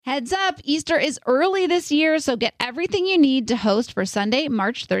Heads up, Easter is early this year, so get everything you need to host for Sunday,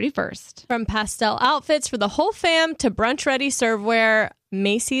 March 31st. From pastel outfits for the whole fam to brunch-ready serveware,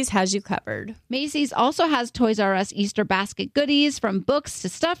 Macy's has you covered. Macy's also has Toys R Us Easter basket goodies, from books to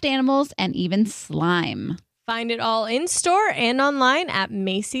stuffed animals and even slime. Find it all in-store and online at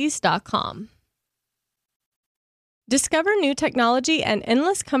Macys.com. Discover new technology and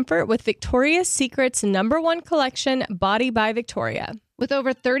endless comfort with Victoria's Secret's #1 collection, Body by Victoria. With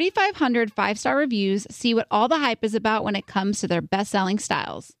over 3,500 five-star reviews, see what all the hype is about when it comes to their best-selling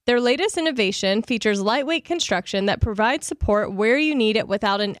styles. Their latest innovation features lightweight construction that provides support where you need it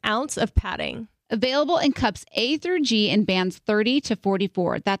without an ounce of padding. Available in cups A through G in bands 30 to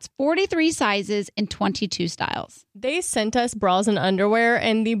 44. That's 43 sizes in 22 styles. They sent us bras and underwear,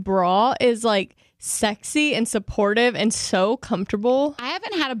 and the bra is like sexy and supportive and so comfortable. I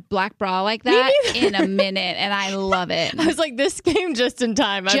haven't had a black bra like that in a minute, and I love it. I was like, this came just in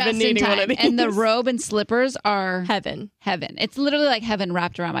time. I've been needing one of these. And the robe and slippers are heaven. It's literally like heaven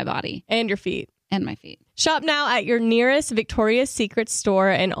wrapped around my body. And your feet. And my feet. Shop now at your nearest Victoria's Secret store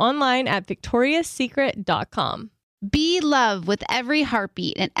and online at victoriassecret.com. Be love with every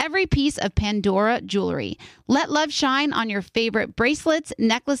heartbeat and every piece of Pandora jewelry. Let love shine on your favorite bracelets,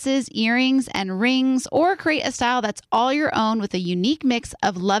 necklaces, earrings, and rings, or create a style that's all your own with a unique mix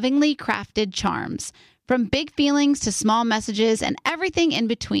of lovingly crafted charms. From big feelings to small messages and everything in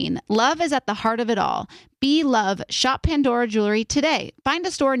between, love is at the heart of it all. Be love. Shop Pandora jewelry today. Find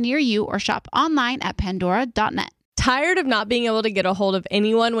a store near you or shop online at pandora.net. Tired of not being able to get a hold of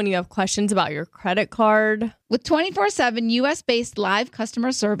anyone when you have questions about your credit card? With 24/7 U.S.-based live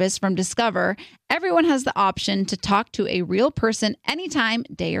customer service from Discover, everyone has the option to talk to a real person anytime,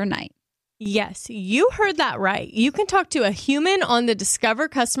 day or night. Yes, you heard that right. You can talk to a human on the Discover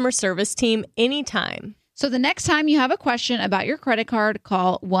customer service team anytime. So the next time you have a question about your credit card,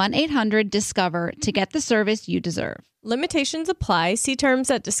 call 1-800-DISCOVER to get the service you deserve. Limitations apply. See terms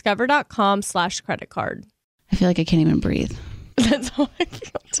at discover.com/credit card. I feel like I can't even breathe. That's how I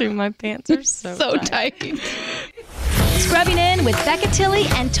feel too. My pants are so tight. Scrubbing In with Becca Tilley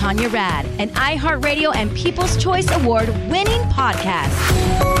and Tanya Rad, an iHeartRadio and People's Choice Award winning podcast.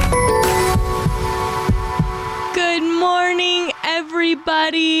 Good morning,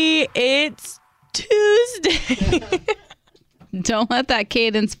 everybody. It's Tuesday. Don't let that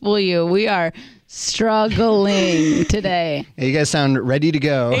cadence fool you. We are struggling today. Hey, you guys sound ready to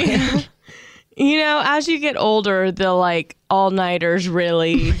go. You know, as you get older, the all-nighters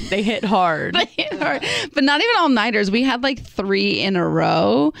really, they hit hard. They hit hard. But not even all-nighters. We had 3 in a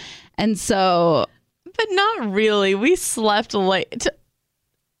row. And so... But not really. We slept late.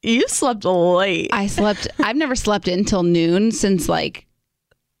 You slept late. I've never slept until noon since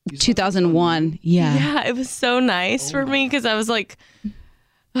 2001. Yeah, it was so nice for me because I was like...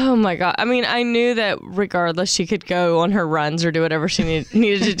 Oh my God. I mean, I knew that regardless, she could go on her runs or do whatever she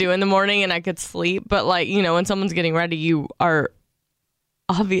needed to do in the morning and I could sleep. But when someone's getting ready, you are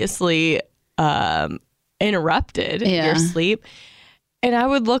obviously interrupted in your sleep. And I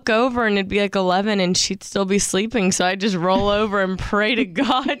would look over and it'd be 11 and she'd still be sleeping. So I'd just roll over and pray to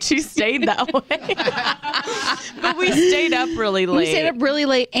God she stayed that way. But we stayed up really late. We stayed up really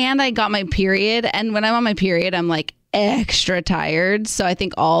late and I got my period. And when I'm on my period, I'm extra tired. So I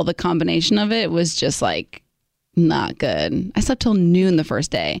think all the combination of it was just not good. I slept till noon the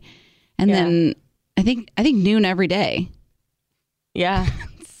first day. And then I think noon every day. Yeah.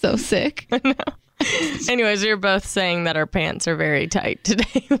 So sick. I know. Anyways, we were both saying that our pants are very tight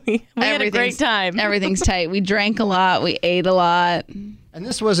today. we had a great time. Everything's tight. We drank a lot. We ate a lot. And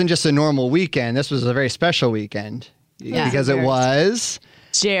this wasn't just a normal weekend. This was a very special weekend. Yeah. Because it was...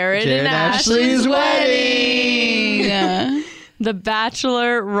 Jared and Ashley's wedding. The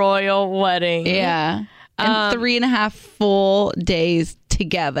Bachelor Royal Wedding. Yeah. And 3.5 full days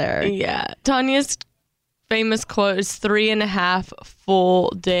together. Yeah. Tanya's famous quote is 3.5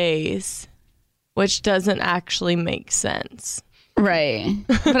 full days, which doesn't actually make sense. Right.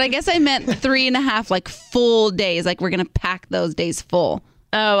 But I guess I meant 3.5 full days. We're going to pack those days full.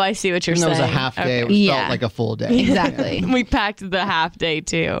 Oh, I see what you're saying. It was a half day. Okay. It felt like a full day. Exactly. We packed the half day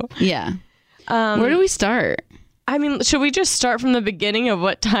too. Yeah. Where do we start? I mean, should we just start from the beginning of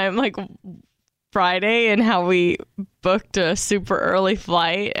what time, Friday, and how we booked a super early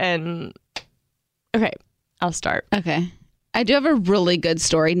flight? And okay, I'll start. Okay. I do have a really good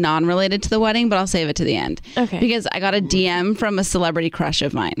story, non-related to the wedding, but I'll save it to the end. Okay. Because I got a DM from a celebrity crush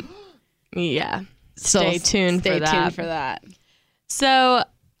of mine. Yeah. So Stay tuned for that. So,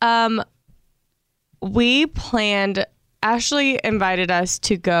 we planned Ashley invited us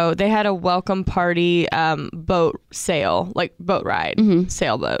to go. They had a welcome party boat sail, like boat ride,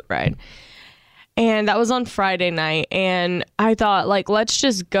 sailboat ride. And that was on Friday night. And I thought, like, let's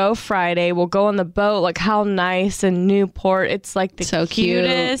just go Friday. We'll go on the boat. Like, how nice in Newport. It's like the So cute.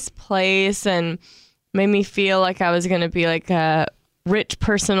 cutest place, and made me feel like I was going to be like a rich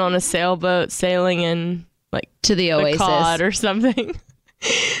person on a sailboat sailing in like To the Oasis. cod or something.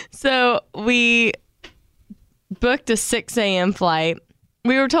 So we booked a 6 a.m. flight.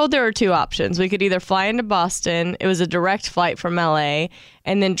 We were told there were two options. We could either fly into Boston. It was a direct flight from LA,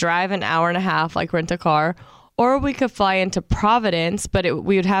 and then drive an hour and a half, like rent a car. Or we could fly into Providence, but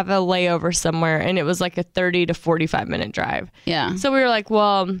we would have a layover somewhere, and it was like a 30 to 45 minute drive. Yeah. So we were like,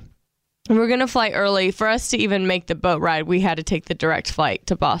 well, we're going to fly early. For us to even make the boat ride, we had to take the direct flight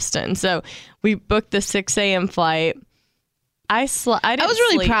to Boston. So we booked the 6 a.m. flight. I was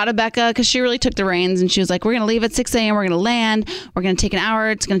really proud of Becca because she really took the reins and she was like, we're going to leave at 6 a.m. We're going to land. We're going to take an hour.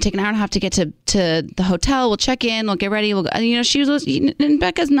 It's going to take an hour and a half to get to the hotel. We'll check in. We'll get ready. We'll go. You know, and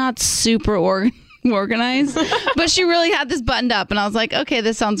Becca's not super organized, but she really had this buttoned up. And I was like, okay,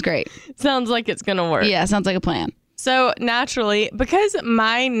 this sounds great. Sounds like it's going to work. Yeah, sounds like a plan. So naturally, because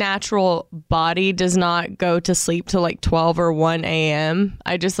my natural body does not go to sleep till like 12 or 1 a.m.,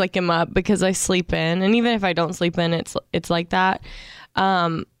 I just like am up because I sleep in. And even if I don't sleep in, it's like that.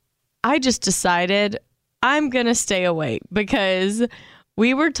 I just decided I'm going to stay awake because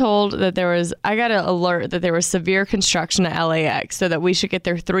we were told that I got an alert that there was severe construction at LAX, so that we should get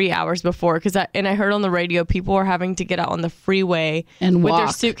there 3 hours before. And I heard on the radio people were having to get out on the freeway And with their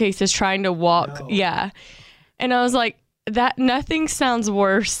walk. suitcases trying to walk. No. Yeah. And I was like, that nothing sounds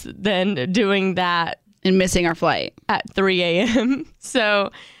worse than doing that And missing our flight. at 3 a.m.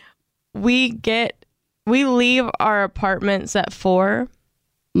 So we leave our apartments at 4,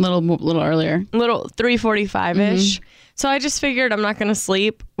 A little earlier. 3:45ish. So I just figured I'm not going to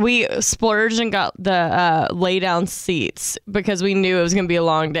sleep. We splurged and got the lay down seats because we knew it was going to be a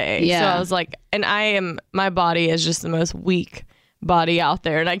long day. Yeah. So I was like, and my body is just the most weak body out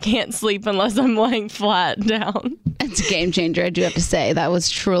there, and I can't sleep unless I'm laying flat down. It's a game changer, I do have to say. That was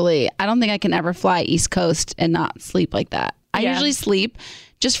truly, I don't think I can ever fly East Coast and not sleep like that. I usually sleep,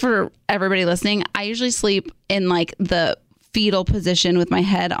 just for everybody listening, I usually sleep in like the fetal position with my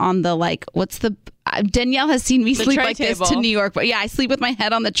head on the like, Danielle has seen me sleep tray like table. this to New York, but yeah, I sleep with my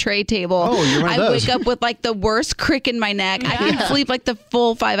head on the tray table. Oh, you're one of I those. wake up with like the worst crick in my neck. I can sleep like the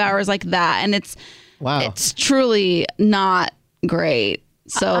full 5 hours like that, and it's truly not great.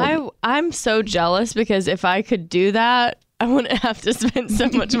 So I'm so jealous because if I could do that, I wouldn't have to spend so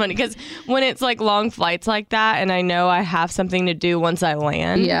much money. Because when it's like long flights like that, and I know I have something to do once I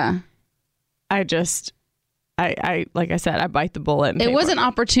land, I like I said, I bite the bullet. It wasn't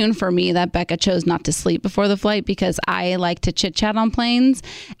opportune for me that Becca chose not to sleep before the flight because I like to chit chat on planes.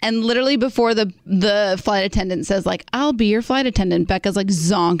 And literally before the flight attendant says like, I'll be your flight attendant, Becca's like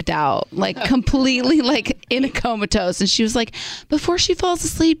zonked out, like completely like in a comatose. And she was like, before she falls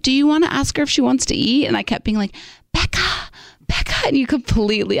asleep, do you want to ask her if she wants to eat? And I kept being like, Becca. And you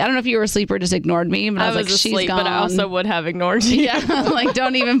completely, I don't know if you were asleep or just ignored me, but I was like, asleep, she's gone. but I also would have ignored you. Yeah, like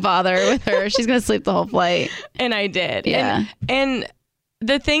don't even bother with her. She's going to sleep the whole flight. And I did. Yeah. And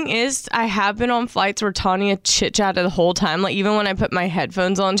the thing is, I have been on flights where Tanya chit-chatted the whole time. Like, even when I put my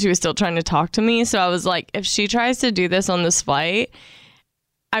headphones on, she was still trying to talk to me. So I was like, if she tries to do this on this flight,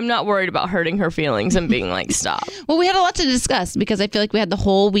 I'm not worried about hurting her feelings and being like, stop. Well, we had a lot to discuss because I feel like we had the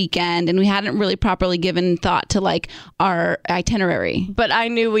whole weekend and we hadn't really properly given thought to like our itinerary. But I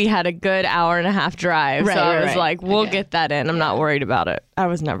knew we had a good hour and a half drive. Right, so I was right. like, we'll get that in. I'm not worried about it. I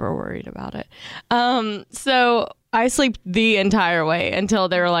was never worried about it. So I sleep the entire way until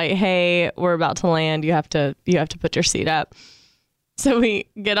they were like, hey, we're about to land. You have to put your seat up. So we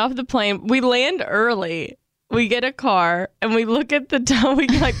get off the plane. We land early. We get a car and we look at the time. We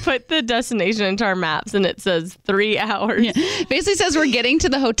like put the destination into our maps and it says 3 hours. Yeah. Basically says we're getting to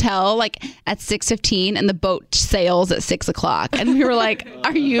the hotel like at 6:15 and the boat sails at 6 o'clock. And we were like,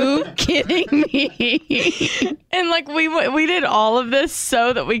 are you kidding me? And like we did all of this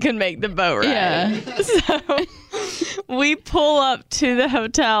so that we could make the boat ride. Yeah. So we pull up to the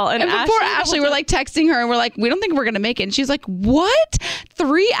hotel and before Ashley, we're like texting her and we're like, we don't think we're going to make it. And she's like, what?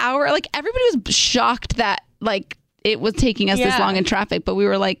 3 hours? Like everybody was shocked that like it was taking us this long in traffic. But we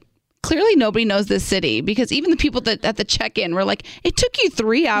were like, clearly nobody knows this city because even the people that at the check-in were like, it took you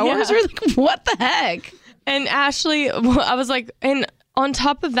 3 hours? Yeah. We're like, what the heck? And Ashley, I was like, and on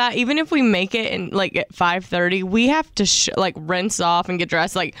top of that, even if we make it in like at 5:30, we have to like rinse off and get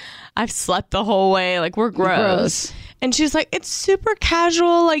dressed. Like I've slept the whole way. Like we're gross. And she's like, it's super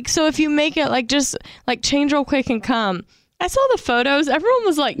casual. Like, so if you make it like, just like change real quick and come. I saw the photos. Everyone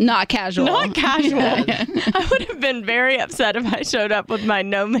was like, Not casual. not casual. Yeah. I would have been very upset if I showed up with my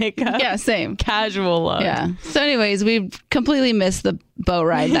no makeup. Yeah, same. Casual look. Yeah. So anyways, we completely missed the boat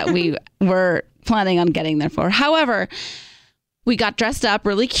ride that we were planning on getting there for. However, we got dressed up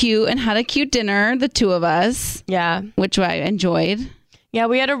really cute and had a cute dinner, the two of us, Yeah. which I enjoyed. Yeah,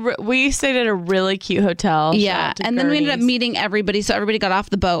 we stayed at a really cute hotel. Shout Yeah. out to And then we ended up Gurney's. meeting everybody. So everybody got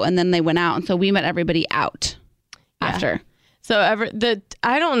off the boat and then they went out. And so we met everybody out after. So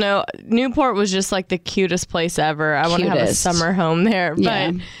I don't know. Newport was just like the cutest place ever. I want to have a Cutest. summer home there,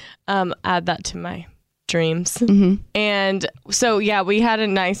 Yeah. but add that to my dreams. Mm-hmm. And so yeah, we had a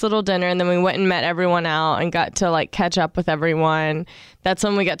nice little dinner, and then we went and met everyone out and got to like catch up with everyone. That's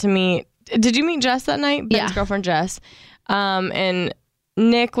when we got to meet. Did you meet Jess that night? Ben's Yeah. girlfriend Jess. And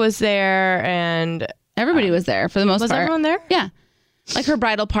Nick was there, and Everybody was there for the most was part. everyone there? Yeah. Like her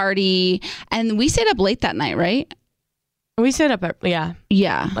bridal party. And we stayed up late that night, right? We stayed up at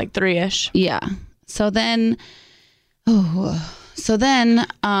Yeah. like 3-ish. Yeah. So then, we go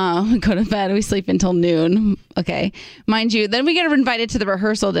to bed. We sleep until noon. Okay. Mind you, then we get invited to the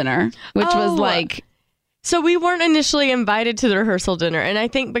rehearsal dinner, which was like, So we weren't initially invited to the rehearsal dinner, and I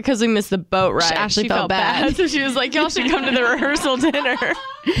think because we missed the boat ride, Ashley she felt bad. So she was like, y'all should come to the rehearsal dinner.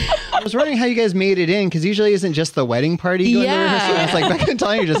 I was wondering how you guys made it in, because usually isn't just the wedding party going to Yeah. rehearsal. It's like Becca and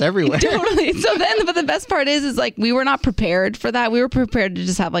Tanya are just everywhere. totally. So then, but the best part is like, we were not prepared for that. We were prepared to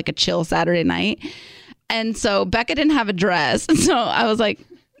just have like a chill Saturday night. And so Becca didn't have a dress. So I was like,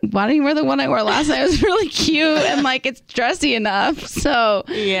 why don't you wear the one I wore last night? It was really cute and like, it's dressy enough. So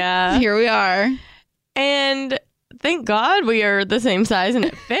Yeah. here we are. And thank God we are the same size and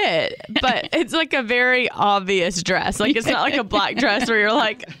it fit. But it's like a very obvious dress. Like, it's not like a black dress where you're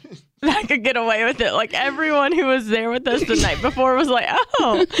like, I could get away with it. Like, everyone who was there with us the night before was like,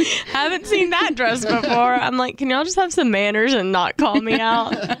 oh, haven't seen that dress before. I'm like, can y'all just have some manners and not call me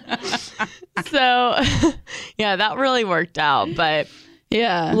out? So, yeah, that really worked out. But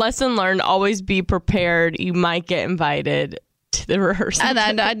Yeah. lesson learned, always be prepared. You might get invited to the rehearsal.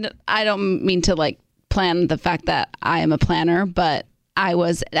 And I don't mean to like plan the fact that I am a planner, but I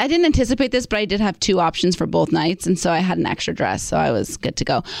didn't anticipate this, but I did have 2 options for both nights. And so I had an extra dress. So I was good to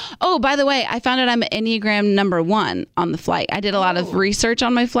go. Oh, by the way, I found out I'm Enneagram number 1 on the flight. I did a lot of research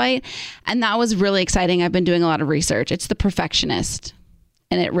on my flight, and that was really exciting. I've been doing a lot of research. It's the perfectionist,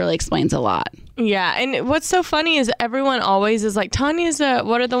 and it really explains a lot. Yeah, and what's so funny is everyone always is like, Tanya's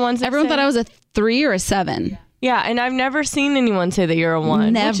what are the ones that Everyone say? thought I was a 3 or a 7. Yeah, and I've never seen anyone say that you're a 1.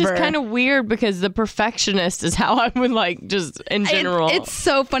 Which Never. is kind of weird because the perfectionist is how I would like just in general. It's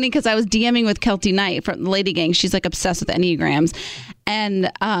so funny because I was DMing with Kelty Knight from the Lady Gang. She's like obsessed with Enneagrams.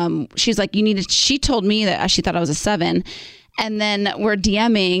 And she's like, she told me that she thought I was a 7. And then we're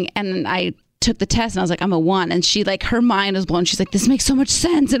DMing and I took the test and I was like, I'm a 1. And she like, her mind was blown. She's like, this makes so much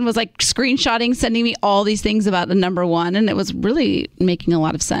sense. And was like screenshotting, sending me all these things about the number 1. And it was really making a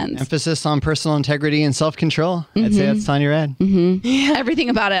lot of sense. Emphasis on personal integrity and self-control. I'd say that's Tanya Rad. Everything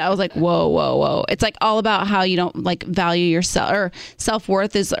about it, I was like, whoa, whoa, whoa. It's like all about how you don't like value yourself, or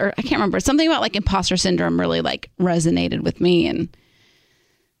self-worth is, or I can't remember, something about like imposter syndrome really like resonated with me. And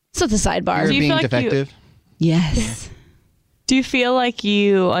so it's a sidebar. You're Do you being feel like defective. Yes. Do you feel like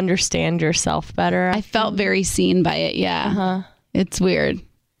you understand yourself better? I felt very seen by it. Yeah. It's weird.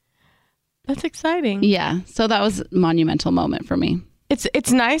 That's exciting. Yeah. So that was a monumental moment for me.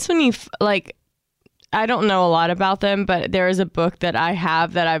 It's nice when you like. I don't know a lot about them, but there is a book that I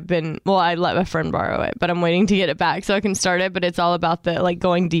have that I let a friend borrow it, but I'm waiting to get it back so I can start it. But it's all about the like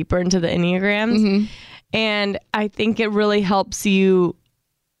going deeper into the Enneagrams. And I think it really helps you.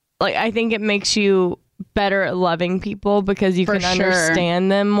 Like, I think it makes you better at loving people because you For can sure.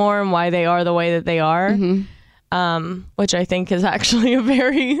 understand them more and why they are the way that they are. Which I think is actually a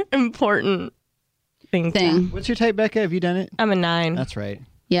very important thing. What's your type, Becca? Have you done it? I'm a 9. That's right.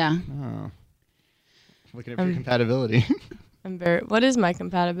 Yeah. Oh. Looking at your compatibility What is my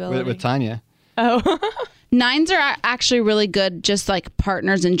compatibility? with Tanya. Oh, 9s are actually really good, just like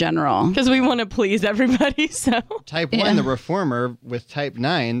partners in general. because we want to please everybody. So Type Yeah. 1, the reformer, with type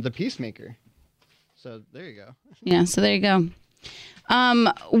 9, the peacemaker. So there you go. Yeah. So there you go.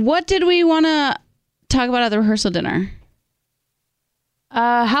 What did we want to talk about at the rehearsal dinner?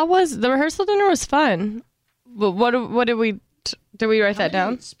 how was the rehearsal dinner? Was fun. What did we write that How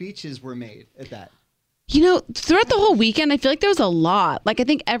many down? speeches were made at that? You know, throughout the whole weekend, I feel like there was a lot. Like, I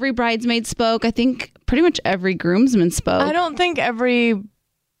think every bridesmaid spoke. I think pretty much every groomsman spoke. I don't think every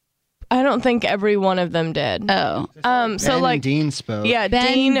one of them did. Oh. So Ben like and Dean spoke. yeah,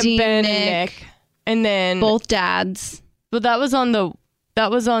 Ben, Ben, Nick. and Nick. And then Both dads. but that was on the Right,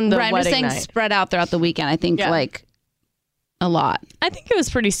 I'm just wedding saying night. spread out throughout the weekend. I think Yeah. like a lot. I think it was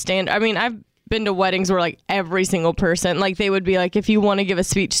pretty standard. I mean, I've been to weddings where like every single person, like they would be like, if you want to give a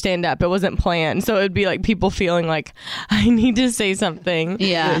speech, stand up. It wasn't planned. So it'd be like people feeling like, I need to say something.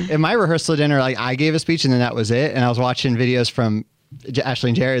 Yeah. In my rehearsal dinner, like I gave a speech and then that was it. And I was watching videos from Ashley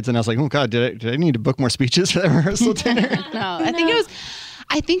and Jared's, and I was like, oh God, did I need to book more speeches for that rehearsal dinner? No,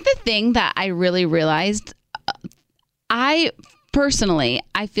 I think the thing that I really realized, I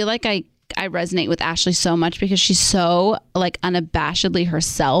feel like I resonate with Ashley so much because she's so like unabashedly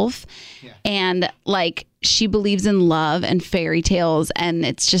herself. Yeah. And like she believes in love and fairy tales, and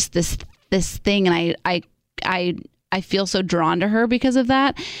it's just this thing. And I feel so drawn to her because of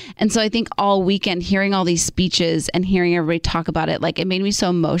that. And so I think all weekend hearing all these speeches and hearing everybody talk about it, like it made me so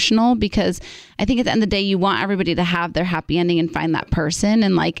emotional because I think at the end of the day, you want everybody to have their happy ending and find that person.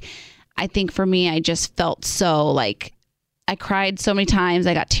 And like, I think for me, I just felt so like, I cried so many times.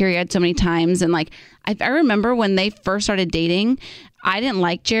 I got teary-eyed so many times. And like, I remember when they first started dating, I didn't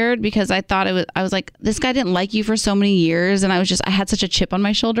like Jared because I was like, this guy didn't like you for so many years. And I had such a chip on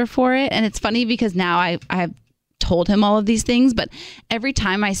my shoulder for it. And it's funny because now I've told him all of these things, but every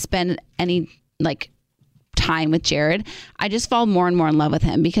time I spend any like time with Jared, I just fall more and more in love with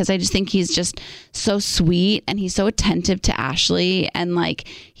him because I just think he's just so sweet and he's so attentive to Ashley, and like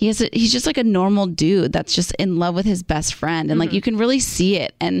he's just like a normal dude that's just in love with his best friend, and like you can really see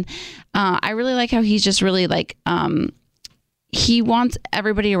it. And I really like how he's just really like he wants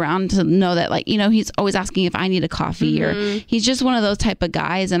everybody around to know that, like, you know, he's always asking if I need a coffee or he's just one of those type of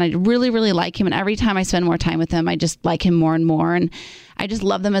guys. And I really, really like him. And every time I spend more time with him, I just like him more and more. And I just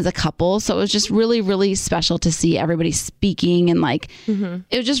love them as a couple. So it was just really, really special to see everybody speaking, and like,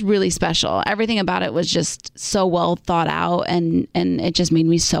 it was just really special. Everything about it was just so well thought out, and it just made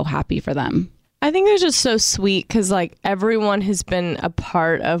me so happy for them. I think it was just so sweet because like everyone has been a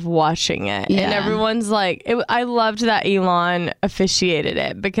part of watching it, and everyone's like, I loved that Elon officiated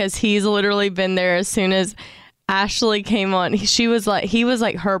it because he's literally been there as soon as Ashley came on. He was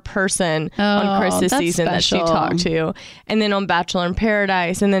like her person on Chris's season that she talked to, and then on Bachelor in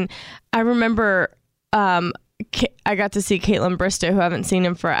Paradise. And then I remember I got to see Caitlin Bristow, who I haven't seen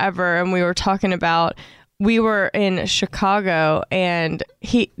in forever, and we were talking about. We were in Chicago, and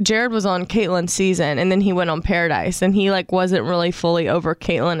Jared was on Caitlin's season, and then he went on Paradise, and he like wasn't really fully over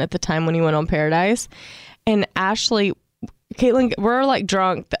Caitlin at the time when he went on Paradise. And Caitlin, we're like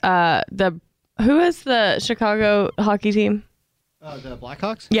drunk. Who is the Chicago hockey team? The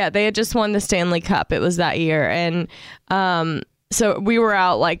Blackhawks? Yeah, they had just won the Stanley Cup. It was that year, and so we were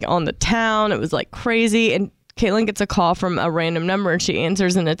out like on the town. It was like crazy, and Caitlin gets a call from a random number, and she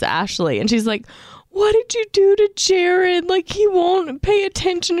answers, and it's Ashley, and she's like, what did you do to Jared? Like, he won't pay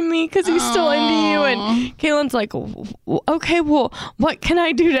attention to me because he's still into you. And Caitlin's like, okay, well, what can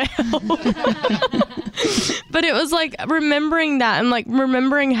I do to help? But it was like remembering that, and like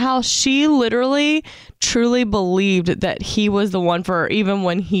remembering how she literally truly believed that he was the one for her, even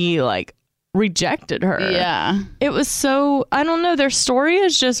when he like rejected her. Yeah. It was so, I don't know, their story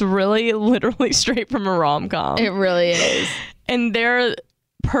is just really literally straight from a rom-com. It really is. And they're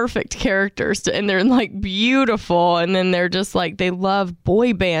perfect characters and they're like beautiful, and then they're just like, they love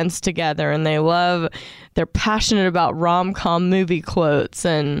boy bands together, and they're passionate about rom-com movie quotes,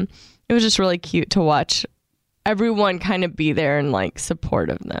 and it was just really cute to watch everyone kind of be there and like support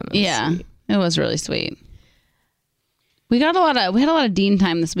of them. Sweet. It was really sweet. We had a lot of Dean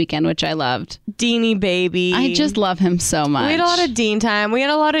time this weekend, which I loved. Deanie baby. I just love him so much. We had a lot of Dean time. We had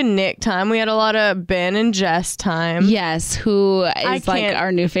a lot of Nick time. We had a lot of Ben and Jess time. Yes, who is like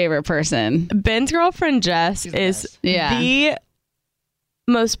our new favorite person. Ben's girlfriend Jess is the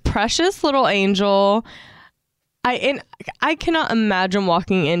most precious little angel. I cannot imagine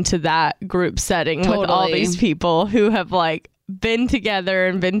walking into that group setting with all these people who have like been together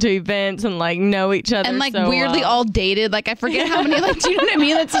and been to events and like know each other and like so weirdly well. All dated. Like I forget how many, like, do you know what I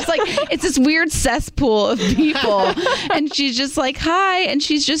mean? It's just like, it's this weird cesspool of people, and she's just like, hi, and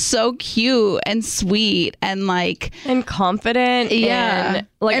she's just so cute and sweet and like and confident, and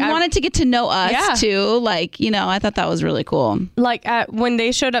like and wanted to get to know us too. Like, you know, I thought that was really cool. Like when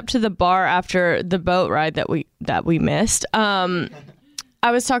they showed up to the bar after the boat ride that we missed, I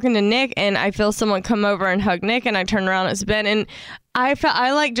was talking to Nick, and I feel someone come over and hug Nick, and I turn around, it's Ben, and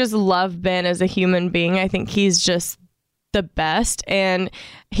I like just love Ben as a human being. I think he's just the best, and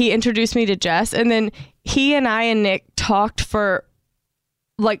he introduced me to Jess, and then he and I and Nick talked for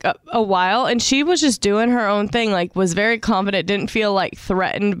like a while, and she was just doing her own thing, like was very confident, didn't feel like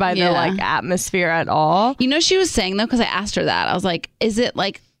threatened by the like atmosphere at all. You know, she was saying though, because I asked her that, I was like, is it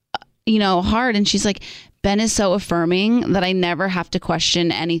like hard. And she's like, Ben is so affirming that I never have to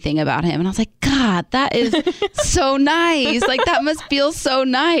question anything about him. And I was like, God, that is so nice. Like, that must feel so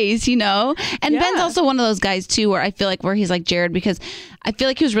nice, And Ben's also one of those guys too, where he's like Jared, because I feel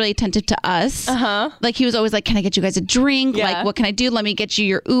like he was really attentive to us. Like, he was always like, can I get you guys a drink? Yeah. Like, what can I do? Let me get you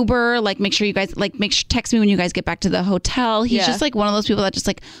your Uber. Like, make sure you guys, text me when you guys get back to the hotel. He's just like one of those people that just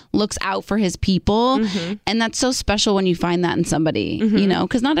like looks out for his people. And that's so special when you find that in somebody,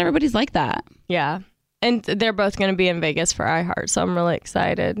 because not everybody's like that. Yeah. And they're both going to be in Vegas for iHeart, so I'm really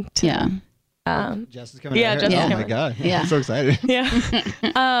excited. Jess is coming. Yeah, out Jess here. is Oh my coming. God! Yeah. I'm so excited.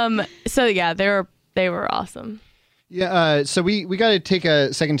 Yeah. So yeah, they were awesome. Yeah. So we got to take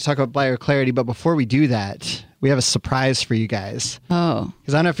a second to talk about BioClarity, but before we do that, we have a surprise for you guys. Oh.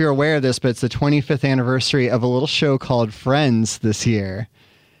 Because I don't know if you're aware of this, but it's the 25th anniversary of a little show called Friends this year.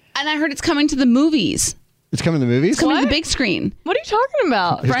 And I heard it's coming to the movies. It's coming to the movies. It's coming to the big screen. What are you talking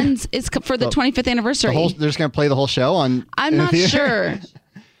about? Friends is for the 25th anniversary. They're just going to play the whole show on. I'm not sure.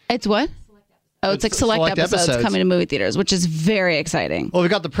 It's what? Oh, it's like select episodes coming to movie theaters, which is very exciting. Well, we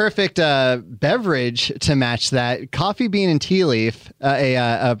got the perfect beverage to match that. Coffee Bean and Tea Leaf,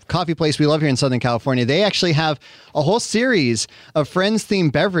 a coffee place we love here in Southern California. They actually have a whole series of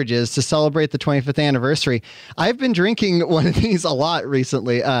Friends-themed beverages to celebrate the 25th anniversary. I've been drinking one of these a lot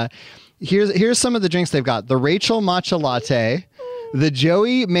recently. Here's some of the drinks they've got. The Rachel Matcha Latte, the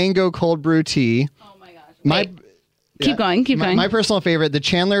Joey Mango Cold Brew Tea. Oh my gosh. Keep going. My personal favorite, the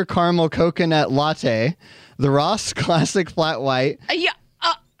Chandler Caramel Coconut Latte, the Ross Classic Flat White.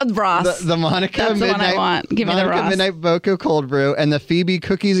 Ross. The Monica That's Midnight. the one I want. Give me the Monica Ross. Midnight Vodka Cold Brew and the Phoebe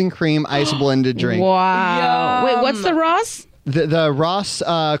Cookies and Cream Ice Blended Drink. Wow. Wait, what's the Ross? The Ross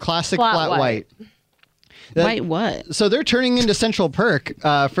Classic Flat White. White what? So they're turning into Central Perk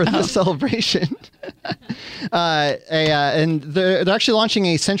for the celebration. And they're actually launching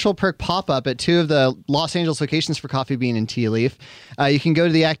a Central Perk pop-up at 2 of the Los Angeles locations for Coffee Bean and Tea Leaf. You can go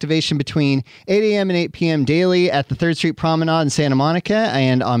to the activation between 8 a.m. and 8 p.m. daily at the 3rd Street Promenade in Santa Monica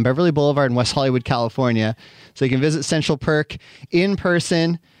and on Beverly Boulevard in West Hollywood, California. So you can visit Central Perk in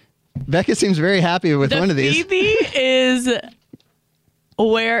person. Becca seems very happy with one of these. Phoebe is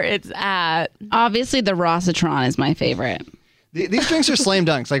where it's at. Obviously, the Rossitron is my favorite. These drinks are slam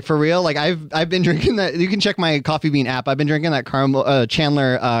dunks, like for real. Like I've been drinking that. You can check my Coffee Bean app. I've been drinking that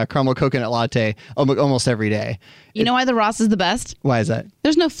Chandler caramel coconut latte almost every day. You know why the Ross is the best? Why is that?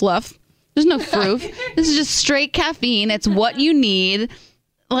 There's no fluff. There's no proof. This is just straight caffeine. It's what you need.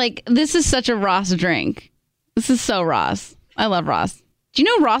 Like, this is such a Ross drink. This is so Ross. I love Ross. Do you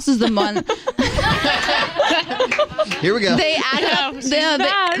know Ross is the one? Here we go. They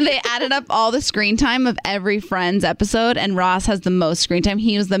added up all the screen time of every Friends episode, and Ross has the most screen time.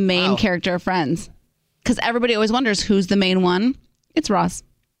 He was the main character of Friends. Because everybody always wonders who's the main one. It's Ross.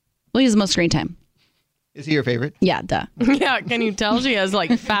 Well, he has the most screen time. Is he your favorite? Yeah, duh. Yeah, can you tell she has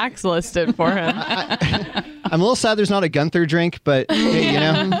like facts listed for him? I'm a little sad there's not a Gunther drink, but hey,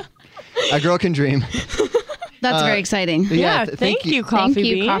 a girl can dream. That's very exciting. Yeah, thank you, Coffee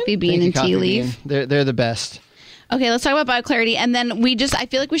Bean. Coffee Bean and Tea Leaf. They're the best. Okay, let's talk about BioClarity, and then I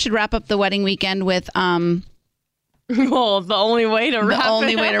feel like we should wrap up the wedding weekend with Well, the only way to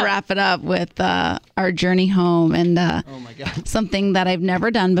wrap it up with our journey home and Oh my God. something that I've never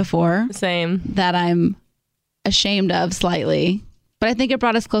done before. Same. That I'm ashamed of slightly, but I think it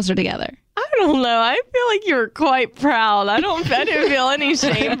brought us closer together. I don't know. I feel like you're quite proud. I didn't feel any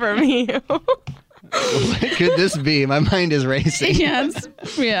shame from you. What could this be? My mind is racing. Yes.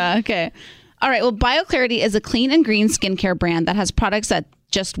 Yeah. Okay. All right. Well, BioClarity is a clean and green skincare brand that has products that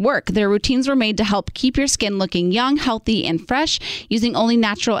just work. Their routines were made to help keep your skin looking young, healthy, and fresh using only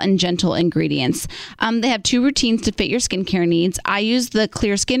natural and gentle ingredients. They have 2 routines to fit your skincare needs. I use the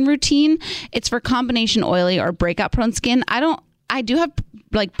Clear Skin routine. It's for combination oily or breakout prone skin. I do have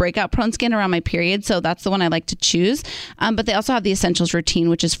like breakout prone skin around my period, so that's the one I like to choose. But they also have the Essentials routine,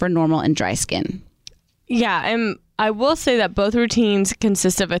 which is for normal and dry skin. Yeah, and I will say that both routines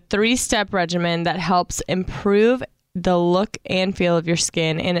consist of a 3-step regimen that helps improve the look and feel of your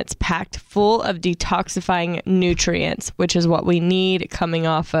skin, and it's packed full of detoxifying nutrients, which is what we need coming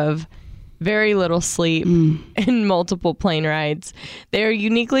off of very little sleep and multiple plane rides. They are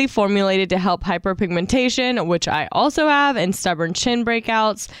uniquely formulated to help hyperpigmentation, which I also have, and stubborn chin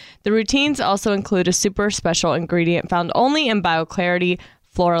breakouts. The routines also include a super special ingredient found only in BioClarity,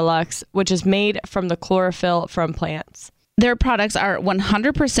 Floralux, which is made from the chlorophyll from plants. Their products are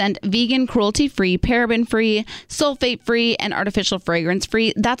 100% vegan, cruelty-free, paraben-free, sulfate-free, and artificial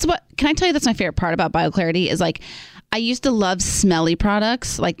fragrance-free. Can I tell you that's my favorite part about BioClarity is like, I used to love smelly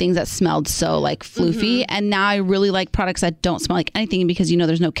products, like things that smelled so like floofy. And now I really like products that don't smell like anything because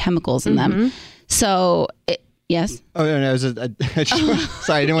there's no chemicals in them. So, yes. Oh, no, I was sorry, I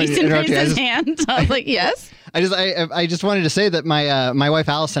didn't want to interrupt you. His hand. So I was like, yes. I just wanted to say that my wife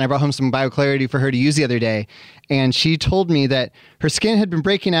Allison, I brought home some BioClarity for her to use the other day, and she told me that her skin had been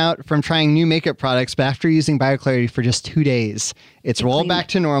breaking out from trying new makeup products, but after using BioClarity for just 2 days, it's rolled back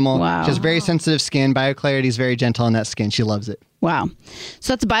to normal. Wow. She has very sensitive skin. BioClarity is very gentle on that skin. She loves it. Wow.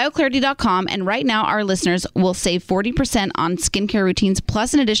 So it's bioclarity.com. And right now, our listeners will save 40% on skincare routines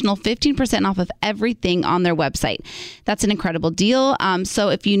plus an additional 15% off of everything on their website. That's an incredible deal. So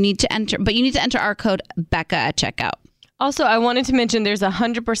if you need to enter, but you need to enter our code Becca at checkout. Also, I wanted to mention there's a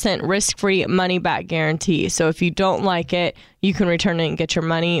 100% risk-free money-back guarantee. So if you don't like it, you can return it and get your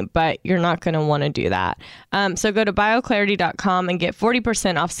money, but you're not going to want to do that. So go to bioclarity.com and get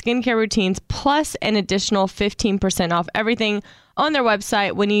 40% off skincare routines plus an additional 15% off everything on their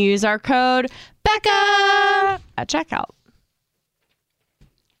website when you use our code Becca at checkout.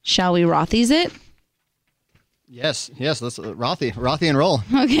 Shall we Rothy's it? Yes. Let's Rothy and roll.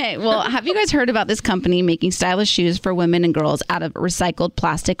 Okay. Well, have you guys heard about this company making stylish shoes for women and girls out of recycled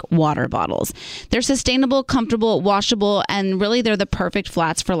plastic water bottles? They're sustainable, comfortable, washable, and really they're the perfect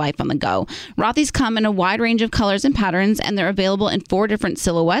flats for life on the go. Rothy's come in a wide range of colors and patterns, and they're available in 4 different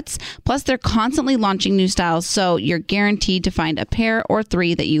silhouettes. Plus, they're constantly launching new styles, so you're guaranteed to find a pair or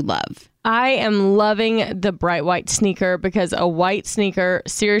 3 that you love. I am loving the bright white sneaker because a white sneaker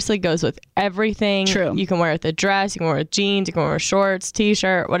seriously goes with everything. True. You can wear it with a dress, you can wear it with jeans, you can wear it with shorts,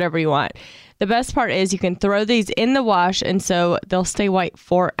 t-shirt, whatever you want. The best part is you can throw these in the wash and so they'll stay white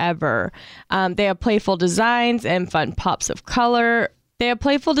forever. They have playful designs and fun pops of color. They have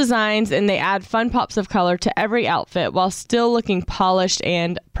playful designs and they add fun pops of color to every outfit while still looking polished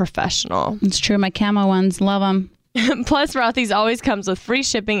and professional. It's true. My camo ones, love them. Plus, Rothy's always comes with free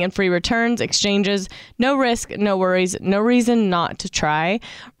shipping and free returns, exchanges, no risk, no worries, no reason not to try.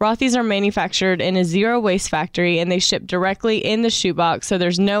 Rothy's are manufactured in a zero waste factory and they ship directly in the shoebox, so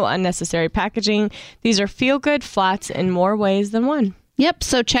there's no unnecessary packaging. These are feel-good flats in more ways than one. Yep.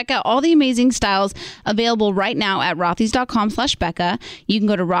 So check out all the amazing styles available right now at rothys.com/Becca. You can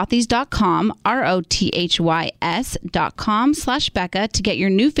go to rothys.com, rothys.com/Becca to get your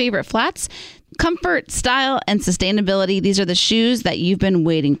new favorite flats. Comfort, style, and sustainability. These are the shoes that you've been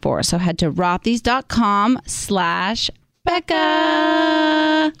waiting for. So head to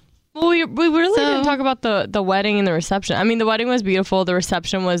rothys.com/Becca. Well, we really didn't talk about the wedding and the reception. I mean, the wedding was beautiful. The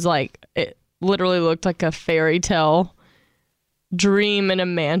reception was like, it literally looked like a fairy tale dream in a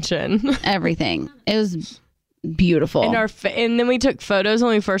mansion. Everything. It was beautiful. And then we took photos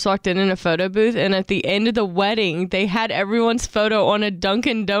when we first walked in a photo booth. And at the end of the wedding, they had everyone's photo on a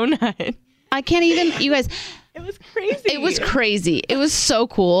Dunkin' Donut. I can't even, you guys. It was crazy. It was crazy. It was so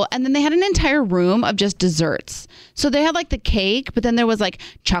cool. And then they had an entire room of just desserts. So they had like the cake, but then there was like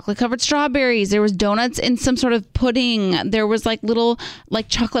chocolate covered strawberries. There was donuts and some sort of pudding. There was like little like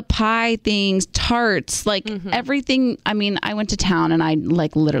chocolate pie things, tarts, like everything. I mean, I went to town and I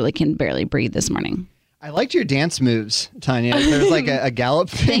like literally can barely breathe this morning. I liked your dance moves, Tanya. There's like a gallop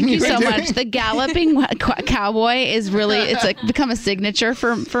thing. Thank you so much. The galloping cowboy is really, it's like become a signature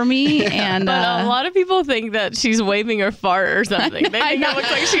for me. And but a lot of people think that she's waving her fart or something. They think it looks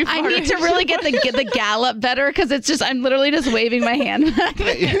like she farted. I need to really get the gallop better because it's just, I'm literally just waving my hand back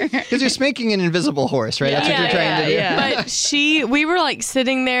there. Because you're spanking an invisible horse, right? That's what you're trying to do. Yeah. But we were like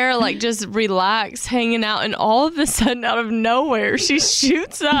sitting there, like just relaxed, hanging out, and all of a sudden, out of nowhere, she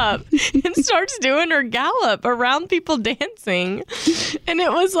shoots up and starts doing her gallop around people dancing, and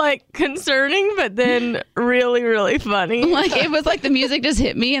it was like concerning but then really, really funny. Like it was like the music just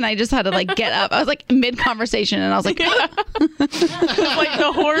hit me and I just had to like get up. I was like mid conversation and I was like it was like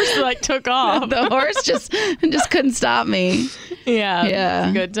the horse like took off. The horse just couldn't stop me. Yeah it was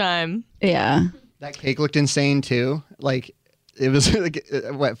a good time. Yeah, that cake looked insane too. Like it was like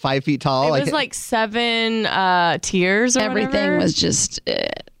what, 5 feet tall. It was like 7 tiers or everything whatever. Was just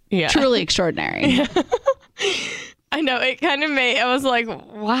truly extraordinary. Yeah. I know, it kind of made, I was like,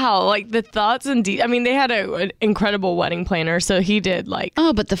 wow, like the thoughts and I mean, they had an incredible wedding planner, so he did like,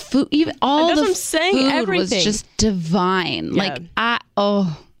 but the food, even all that's the what I'm saying, food everything was just divine. Yeah. Like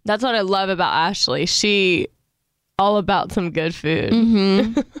that's what I love about Ashley. She all about some good food.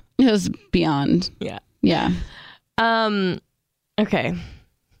 Mm-hmm. It was beyond. Yeah. Okay,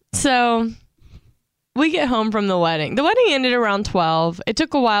 so we get home from the wedding. The wedding ended around 12. It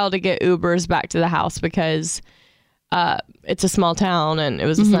took a while to get Ubers back to the house because it's a small town and it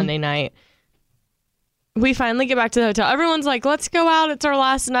was a Sunday night. we finally get back to the hotel. Everyone's like, let's go out. It's our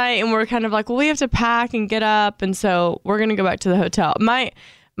last night. And we're kind of like, well, we have to pack and get up. And so we're going to go back to the hotel. My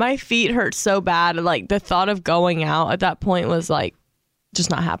feet hurt so bad. Like the thought of going out at that point was like just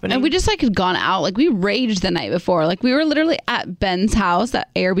not happening. And we just like had gone out. Like we raged the night before. Like we were literally at Ben's house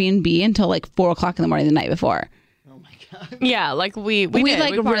at Airbnb until like 4:00 in the morning the night before. Yeah. Like we like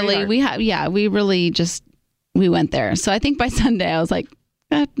we really just, we went there. So I think by Sunday I was like,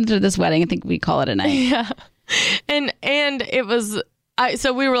 after this wedding, I think we call it a night. Yeah. And it was,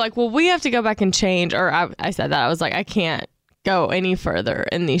 so we were like, well, we have to go back and change. Or I said that. I was like, I can't go any further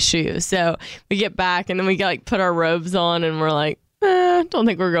in these shoes. So we get back and then we like put our robes on and we're like, don't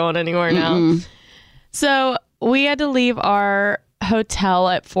think we're going anywhere now. Mm-mm. So we had to leave our hotel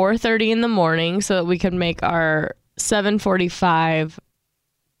at 4:30 in the morning so that we could make our 7:45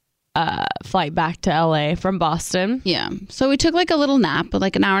 flight back to LA from Boston. Yeah. So we took like a little nap,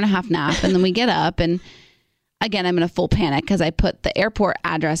 like an hour and a half nap. And then we get up and again, I'm in a full panic because I put the airport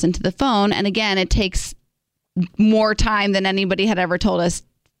address into the phone. And again, it takes more time than anybody had ever told us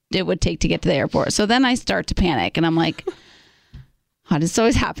it would take to get to the airport. So then I start to panic and I'm like, how does this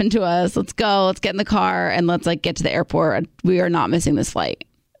always happen to us? Let's go. Let's get in the car and let's like get to the airport. We are not missing this flight.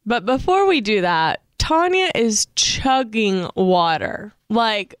 But before we do that, Tanya is chugging water,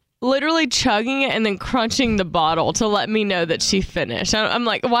 like literally chugging it and then crunching the bottle to let me know that she finished. I'm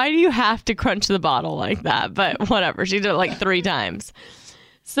like, why do you have to crunch the bottle like that? But whatever. She did it like 3 times.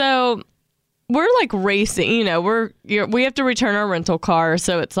 So we're like racing, you know, we have to return our rental car.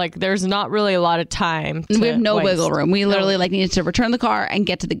 So it's like, there's not really a lot of time. We have no wiggle room. We literally like needed to return the car and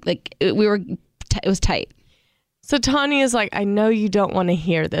get to the, like it was tight. So Tanya is like, I know you don't want to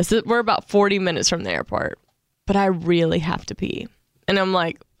hear this. We're about 40 minutes from the airport, but I really have to pee. And I'm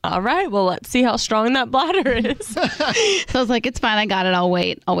like, all right, well, let's see how strong that bladder is. So I was like, it's fine. I got it. I'll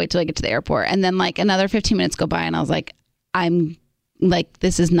wait till I get to the airport. And then like another 15 minutes go by and I was like, I'm like,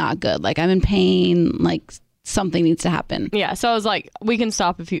 this is not good. Like I'm in pain. Like something needs to happen. Yeah. So I was like, we can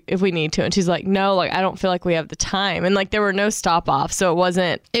stop if we need to. And she's like, no, like, I don't feel like we have the time. And like, there were no stop offs. So it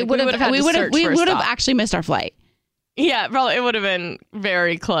wasn't, we would have actually missed our flight. Yeah, probably. It would have been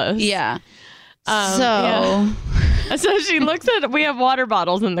very close. Yeah. Yeah. So she looks at, we have water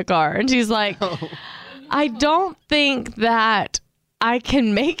bottles in the car and she's like, I don't think that I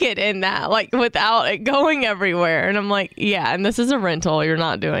can make it in that, like without it going everywhere. And I'm like, yeah, and this is a rental. You're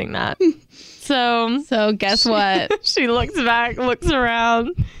not doing that. So guess what? She looks back, looks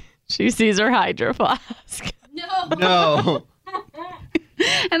around. She sees her Hydro Flask. No.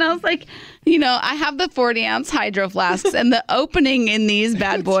 And I was like, you know, I have the 40-ounce Hydro Flasks and the opening in these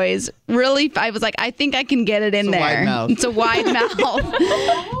bad boys really, I was like, I think I can get it in there. Wide mouth. It's a wide mouth.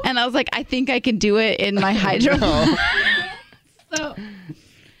 And I was like, I think I can do it in my Hydro Flask. So,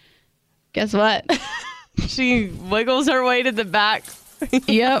 guess what? She wiggles her way to the back.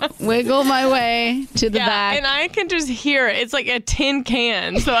 Yep, wiggle my way to the back. And I can just hear it. It's like a tin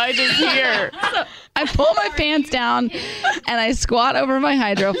can, so I just hear. So I pull my pants down and I squat over my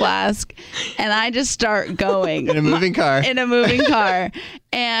Hydro Flask and I just start going. In a moving car.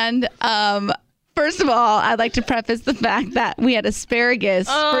 And first of all, I'd like to preface the fact that we had asparagus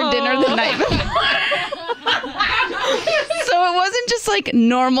for dinner the night before. So it wasn't just like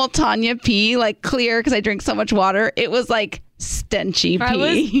normal Tanya pee, like clear because I drink so much water. It was like stenchy pee. I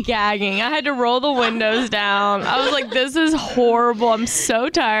was gagging. I had to roll the windows down. I was like, this is horrible. I'm so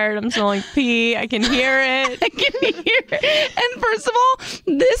tired. I'm smelling pee. I can hear it. I can hear it. And first of all,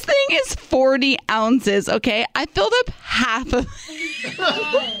 this thing is 40 ounces, okay? I filled up half of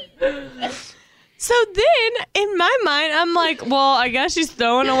it. So then, in my mind, I'm like, well, I guess she's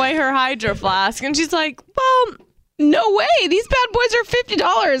throwing away her Hydro Flask. And she's like, well, no way. These bad boys are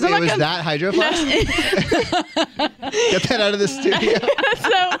 $50. Wait, was that Hydro Flask? Get that out of the studio.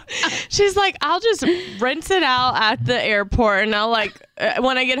 So she's like, I'll just rinse it out at the airport. And I'll like,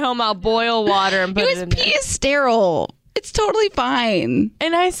 when I get home, I'll boil water and put it in there. USP is sterile. It's totally fine.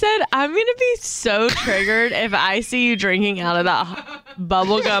 And I said, I'm going to be so triggered if I see you drinking out of that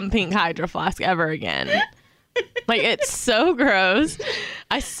bubblegum pink Hydro Flask ever again. Like, it's so gross.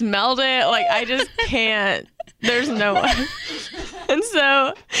 I smelled it. Like, I just can't. There's no way. And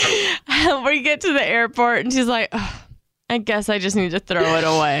so we get to the airport and she's like, oh, I guess I just need to throw it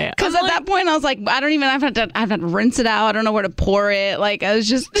away. Because at that point I was like, I don't even have to rinse it out. I don't know where to pour it. Like, I was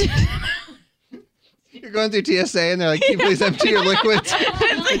just... You're going through TSA and they're like, can you please empty your liquids?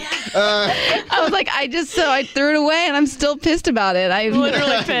 I was like, I threw it away and I'm still pissed about it. I'm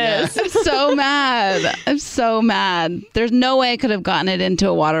Literally pissed. I'm so mad. I'm so mad. There's no way I could have gotten it into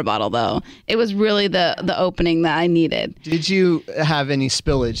a water bottle though. It was really the opening that I needed. Did you have any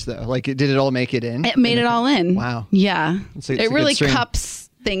spillage though? Like, did it all make it in? It made it all in. Wow. Yeah. It's a It good really stream. cups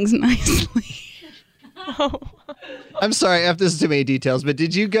things nicely. I'm sorry if this is too many details, but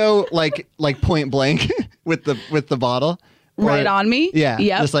did you go like point blank with the bottle? Or- Right on me? Yeah.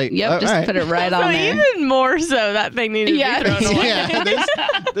 Yep. Just like, yep. all Just right. put it right So on there. even more so, that thing needed Yeah. to be thrown away.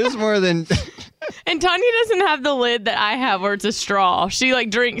 Yeah, there's more than. And Tanya doesn't have the lid that I have where it's a straw. She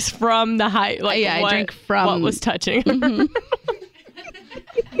like drinks from the height. Like Yeah, I what, drink from- what was touching her.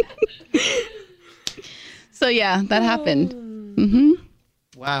 So yeah, that happened.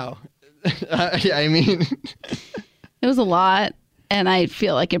 Wow. I mean, It was a lot, and I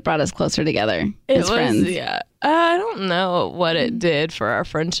feel like it brought us closer together as friends. Yeah. I don't know what it did for our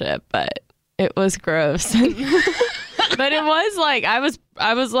friendship, but it was gross. But it was like I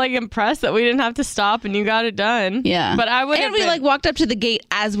was like impressed that we didn't have to stop and you got it done. Yeah. But I would And we like walked up to the gate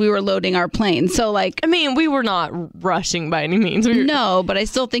as we were loading our plane. So like I mean, we were not rushing by any means. We were, no, but I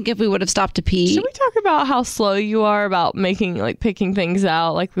still think if we would have stopped to pee. Should we talk about how slow you are about picking things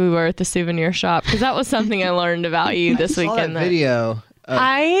out like we were at the souvenir shop? Because that was something I learned about you this saw that weekend. video.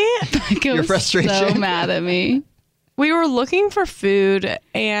 Like, Your was frustration. so mad at me. We were looking for food,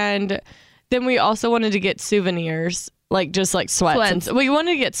 and then we also wanted to get souvenirs, like just like sweats. And we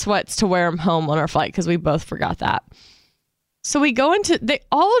wanted to get sweats to wear them home on our flight because we both forgot that. So we go into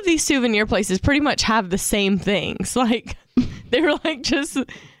all of these souvenir places pretty much have the same things. Like they were like just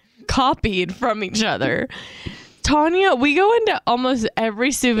copied from each other. Tanya, we go into almost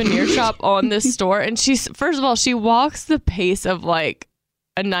every souvenir shop on this store, and first of all, she walks the pace of like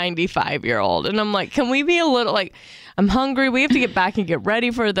a 95-year-old. And I'm like, can we be a little like, I'm hungry. We have to get back and get ready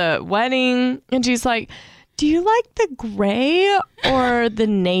for the wedding. And she's like, do you like the gray or the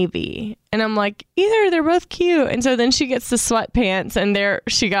navy? And I'm like, either. They're both cute. And so then she gets the sweatpants, and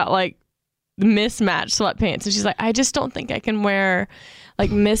she got like mismatched sweatpants. And she's like, I just don't think I can wear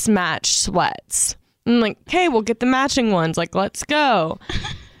like mismatched sweats. I'm like, okay, we'll get the matching ones. Like, let's go.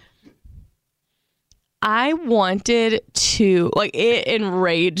 I wanted to, like, it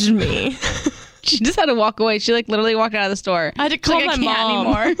enraged me. She just had to walk away. She like literally walked out of the store. I had to call She's my like, I can't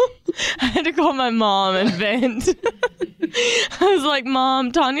mom. anymore. I had to call my mom and vent. I was like,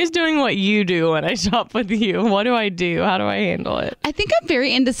 Mom, Tanya's doing what you do when I shop with you. What do I do? How do I handle it? I think I'm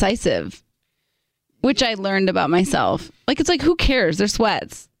very indecisive, which I learned about myself. Like, it's like, who cares? They're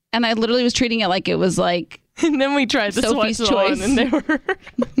sweats. And I literally was treating it like it was like, And then we tried the Sophie's sweats on, choice. and they were...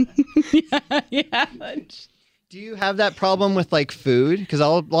 yeah. Do you have that problem with like food? Because a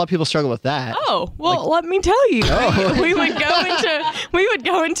lot of people struggle with that. Oh, well, let me tell you. Oh. We would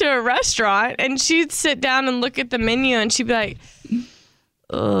go into a restaurant, and she'd sit down and look at the menu, and she'd be like,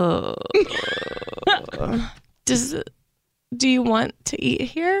 do you want to eat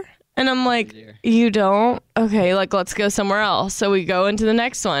here? And I'm like, you don't? Okay, like, let's go somewhere else. So we go into the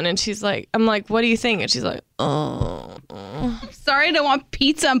next one, and she's like, I'm like, what do you think? And she's like, Sorry, I don't want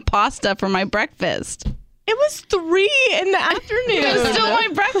pizza and pasta for my breakfast. it was 3 in the afternoon. It was still my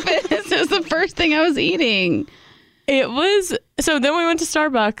breakfast. It was the first thing I was eating. It was, so then we went to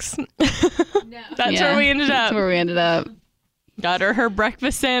Starbucks. That's Yeah, where we ended That's up. where we ended up. Got her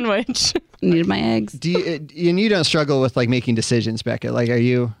breakfast sandwich. Needed my eggs. Do you and you don't struggle with like making decisions, Becca? Like, are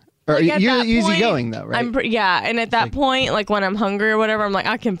you? Or Like, at you're that easygoing point, though, right? Yeah, and at that point, like when I'm hungry or whatever, I'm like,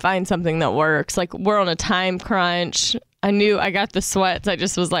 I can find something that works. Like we're on a time crunch. I knew I got the sweats. I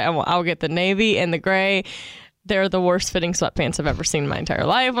just was like, I'll get the navy and the gray. They're the worst fitting sweatpants I've ever seen in my entire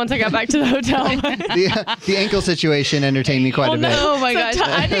life. Once I got back to the hotel. the ankle situation entertained me quite a bit. Oh my gosh.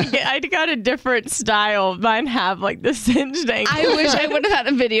 I got a different style. Mine have like the cinched ankle. I wish I would have had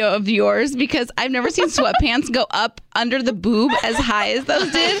a video of yours because I've never seen sweatpants go up under the boob as high as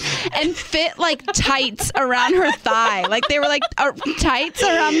those did and fit like tights around her thigh. Like they were like tights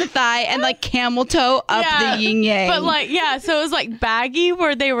around the thigh and like camel toe up the yin yang. But like, yeah, so it was like baggy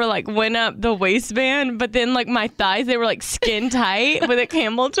where they were like went up the waistband, but then like my thighs, they were like skin tight with a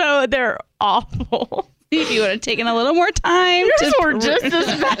camel toe. They're awful. if you would have taken a little more time. Yours were just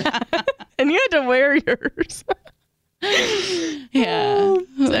as bad. And you had to wear yours. Yeah.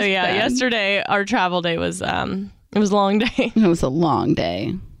 So yeah, yesterday our travel day was it was a long day. It was a long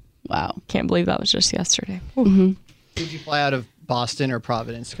day. Wow. Can't believe that was just yesterday. Did you fly out of Boston or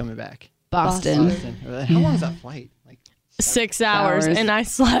Providence coming back? Boston. How long is that flight? Like 6 hours, hours. and I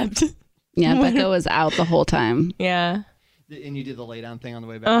slept. Yeah, Becca was out the whole time. Yeah. And you did the lay down thing on the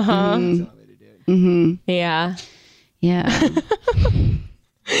way back. Uh-huh. That's the only way to do it. Yeah. Yeah.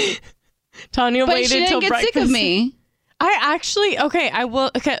 Tanya But waited she till didn't get breakfast. sick of me. I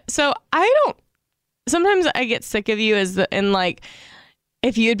will. Okay, so sometimes I get sick of you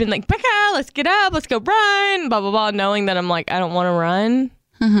if you had been like, Becca, let's get up, let's go run, blah, blah, blah, knowing that I'm like, I don't want to run.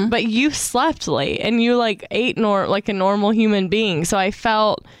 But you slept late and you like ate like a normal human being. So I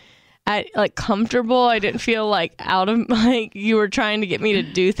felt comfortable. I didn't feel like out of like you were trying to get me to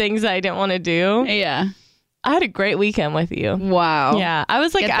do things that I didn't want to do. Yeah. I had a great weekend with you. Wow. Yeah. I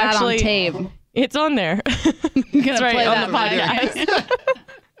was like, Get that actually, on tape. it's on there. It's right play on the that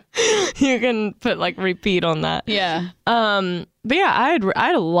podcast. You can put like repeat on that. Yeah. But yeah, I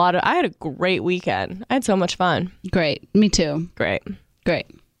had a great weekend. I had so much fun. Great. Me too. Great. Great.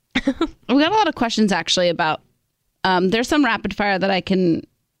 We got a lot of questions actually about, there's some rapid fire that I can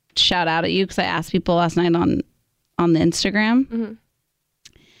shout out at you because I asked people last night on the Instagram. Mm-hmm.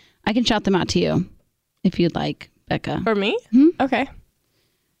 I can shout them out to you if you'd like, Becca. For me? Mm-hmm. Okay.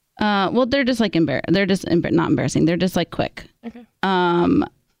 Well, they're just like they're just not embarrassing. They're just like quick. Okay.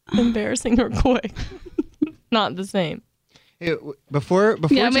 Embarrassing or quick? Not the same. Hey, before we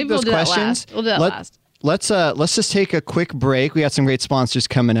take those questions, we'll do that last. Let's just take a quick break. We got some great sponsors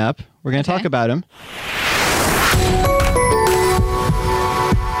coming up. We're going to talk about them.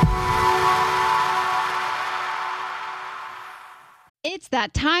 It's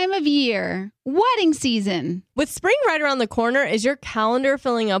that time of year, wedding season. With spring right around the corner, is your calendar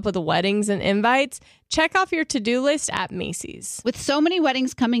filling up with weddings and invites? Check off your to-do list at Macy's. With so many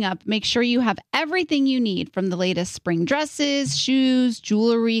weddings coming up, make sure you have everything you need from the latest spring dresses, shoes,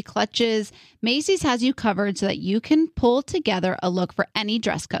 jewelry, clutches. Macy's has you covered so that you can pull together a look for any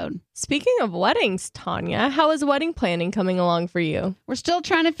dress code. Speaking of weddings, Tanya, how is wedding planning coming along for you? We're still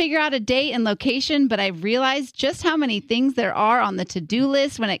trying to figure out a date and location, but I've realized just how many things there are on the to-do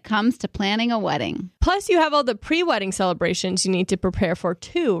list when it comes to planning a wedding. Plus, you have all the pre-wedding celebrations you need to prepare for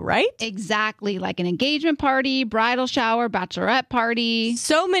too, right? Exactly, like an engagement party, bridal shower, bachelorette party.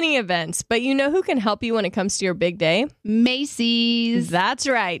 So many events, but you know who can help you when it comes to your big day? Macy's. That's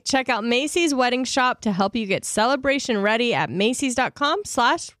right. Check out Macy's Wedding Shop to help you get celebration ready at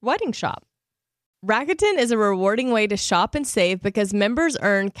Macys.com/wedding shop. Rakuten is a rewarding way to shop and save because members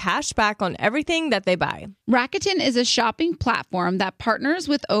earn cash back on everything that they buy. Rakuten is a shopping platform that partners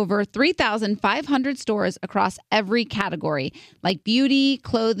with over 3,500 stores across every category, like beauty,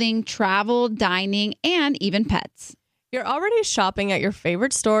 clothing, travel, dining, and even pets. You're already shopping at your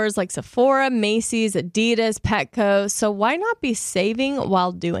favorite stores like Sephora, Macy's, Adidas, Petco, so why not be saving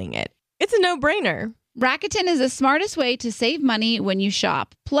while doing it? It's a no-brainer. Rakuten is the smartest way to save money when you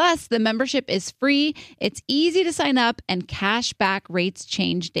shop. Plus, the membership is free, it's easy to sign up, and cash back rates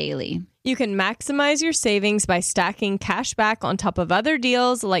change daily. You can maximize your savings by stacking cash back on top of other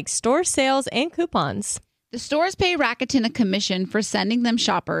deals like store sales and coupons. The stores pay Rakuten a commission for sending them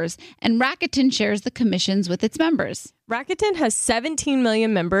shoppers, and Rakuten shares the commissions with its members. Rakuten has 17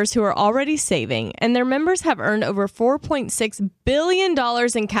 million members who are already saving, and their members have earned over $4.6 billion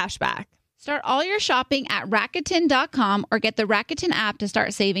in cash back. Start all your shopping at Rakuten.com or get the Rakuten app to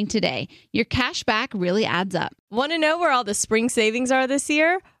start saving today. Your cash back really adds up. Want to know where all the spring savings are this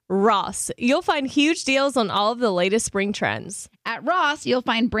year? Ross. You'll find huge deals on all of the latest spring trends. At Ross, you'll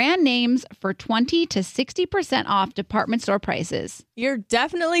find brand names for 20 to 60% off department store prices. You're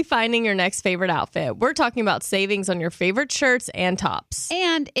definitely finding your next favorite outfit. We're talking about savings on your favorite shirts and tops.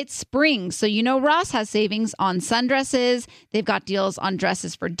 And it's spring, so you know Ross has savings on sundresses. They've got deals on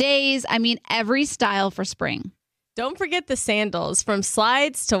dresses for days. I mean, every style for spring. Don't forget the sandals. From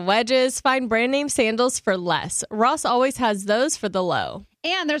slides to wedges, find brand name sandals for less. Ross always has those for the low.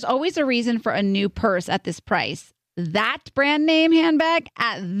 And there's always a reason for a new purse at this price. That brand name handbag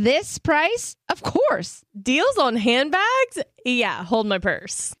at this price? Of course. Deals on handbags? Yeah, hold my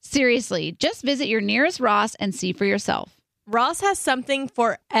purse. Seriously, just visit your nearest Ross and see for yourself. Ross has something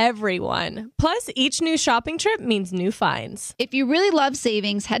for everyone. Plus, each new shopping trip means new finds. If you really love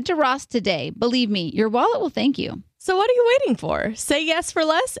savings, head to Ross today. Believe me, your wallet will thank you. So what are you waiting for? Say yes for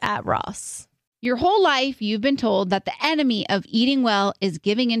less at Ross. Your whole life, you've been told that the enemy of eating well is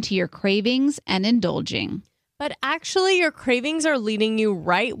giving into your cravings and indulging. But actually, your cravings are leading you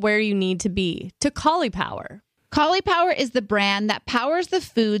right where you need to be, to Caulipower. Caulipower is the brand that powers the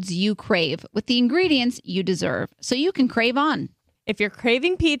foods you crave with the ingredients you deserve, so you can crave on. If you're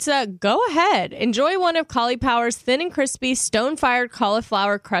craving pizza, go ahead. Enjoy one of Caulipower's thin and crispy stone-fired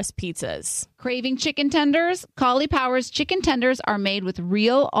cauliflower crust pizzas. Craving chicken tenders? Caulipower's chicken tenders are made with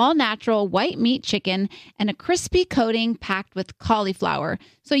real, all-natural white meat chicken and a crispy coating packed with cauliflower,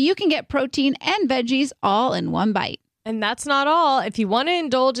 so you can get protein and veggies all in one bite. And that's not all. If you want to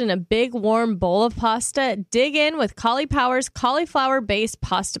indulge in a big warm bowl of pasta, dig in with Caulipower's cauliflower-based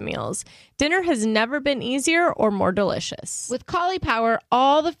pasta meals. Dinner has never been easier or more delicious. With Caulipower,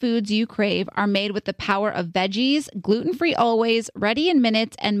 all the foods you crave are made with the power of veggies, gluten-free always, ready in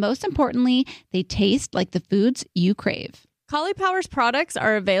minutes, and most importantly, they taste like the foods you crave. Caulipower's products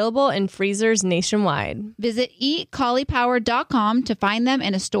are available in freezers nationwide. Visit eatcaulipower.com to find them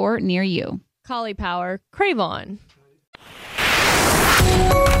in a store near you. Caulipower, crave on.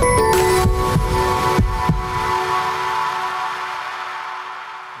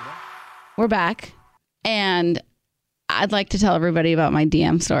 We're back, and I'd like to tell everybody about my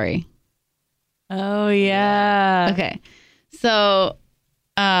DM story. Oh, yeah. Okay. So,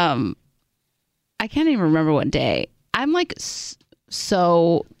 I can't even remember what day. I'm like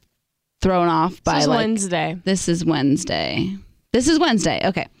so thrown off by Wednesday. This is Wednesday.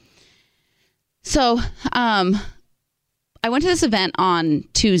 Okay. So, I went to this event on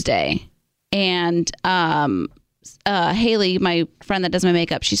Tuesday, and Haley, my friend that does my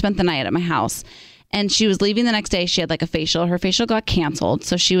makeup, she spent the night at my house, and she was leaving the next day. She had like a facial. Her facial got canceled,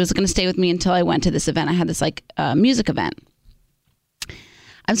 so she was going to stay with me until I went to this event. I had this like music event.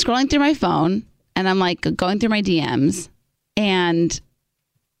 I'm scrolling through my phone, and I'm like going through my DMs, and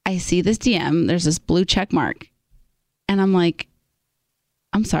I see this DM. There's this blue check mark, and I'm like,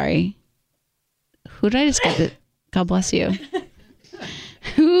 I'm sorry. Who did I just get it? God bless you.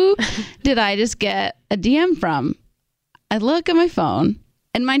 Who did I just get a DM from? I look at my phone,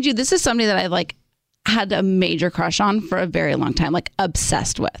 and mind you, this is somebody that I like had a major crush on for a very long time, like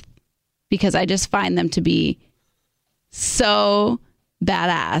obsessed with, because I just find them to be so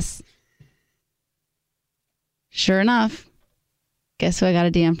badass. Sure enough, guess who I got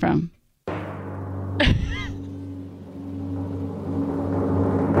a DM from?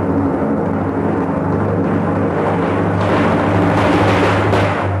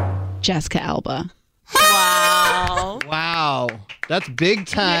 Jessica Alba. Wow. Wow. That's big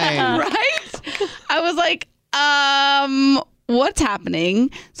time. Right? I was like, what's happening?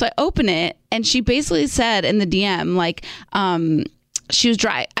 So I open it, and she basically said in the DM, like, she was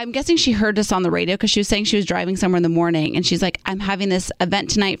I'm guessing she heard us on the radio, because she was saying she was driving somewhere in the morning, and she's like, I'm having this event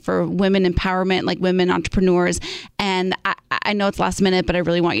tonight for women empowerment, like women entrepreneurs, and I know it's last minute, but I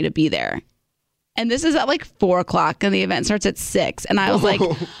really want you to be there. And this is at like 4:00, and the event starts at 6. And I was like,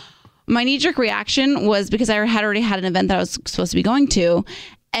 my knee-jerk reaction was, because I had already had an event that I was supposed to be going to,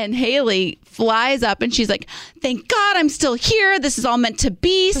 and Haley flies up and she's like, thank God I'm still here. This is all meant to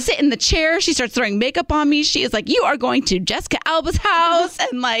be. Sit in the chair. She starts throwing makeup on me. She is like, you are going to Jessica Alba's house,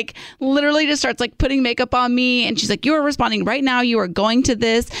 and like literally just starts like putting makeup on me. And she's like, you are responding right now. You are going to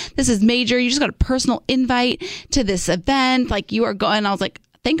this. This is major. You just got a personal invite to this event. Like, you are going. And I was like,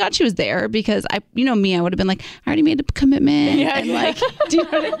 thank God she was there, because I would have been like, I already made a commitment. Yeah, and like, do you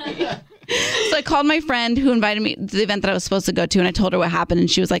know what I mean? So I called my friend who invited me to the event that I was supposed to go to, and I told her what happened,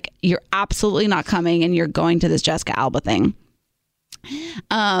 and she was like, you're absolutely not coming, and you're going to this Jessica Alba thing.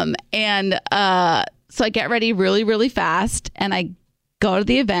 So I get ready really, really fast, and I go to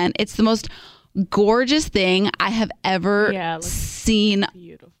the event. It's the most gorgeous thing I have ever seen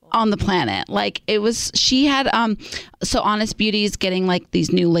on the planet. Like, it was, she had so Honest Beauty's getting like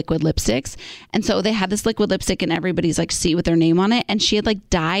these new liquid lipsticks, and so they had this liquid lipstick in everybody's like seat with their name on it, and she had like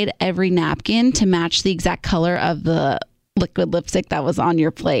dyed every napkin to match the exact color of the liquid lipstick that was on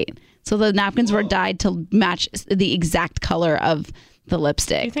your plate. So the napkins were dyed to match the exact color of the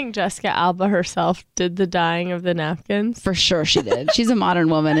lipstick. Do you think Jessica Alba herself did the dyeing of the napkins? For sure she did. She's a modern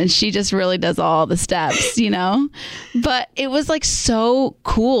woman, and she just really does all the steps, you know? But it was like so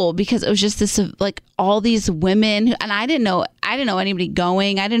cool, because it was just this like all these women and I didn't know anybody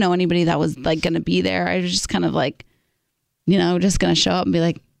going. I didn't know anybody that was like going to be there. I was just kind of like, you know, just going to show up and be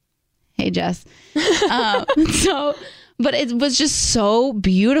like, hey, Jess. But it was just so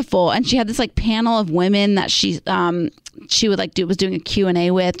beautiful. And she had this like panel of women that she would like was doing a Q&A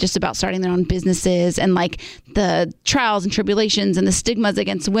with, just about starting their own businesses, and like the trials and tribulations and the stigmas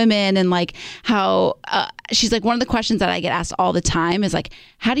against women, and like how she's like, one of the questions that I get asked all the time is like,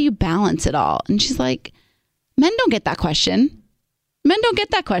 how do you balance it all? And she's like, men don't get that question. Men don't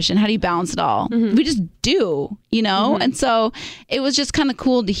get that question. How do you balance it all? Mm-hmm. We just do, you know? Mm-hmm. And so it was just kind of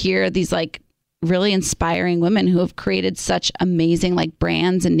cool to hear these like really inspiring women who have created such amazing like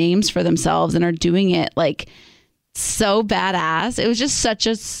brands and names for themselves and are doing it like so badass. It was just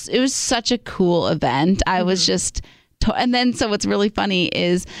such a cool event. I was just, and then, so what's really funny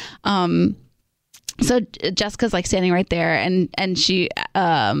is, so Jessica's like standing right there, and she,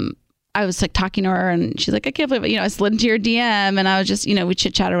 I was like talking to her, and she's like, I can't believe it. You know, I slid into your DM, and I was just, you know, we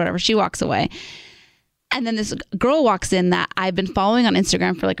chit chat or whatever. She walks away. And then this girl walks in that I've been following on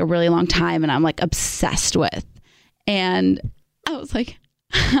Instagram for like a really long time and I'm like obsessed with. And I was like,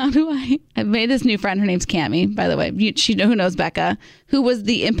 I made this new friend. Her name's Cammie, by the way. Who knows Becca, who was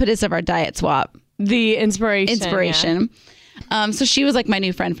the impetus of our diet swap. The inspiration. Yeah. So she was like my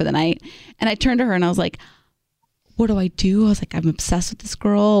new friend for the night. And I turned to her and I was like, what do I do? I was like, I'm obsessed with this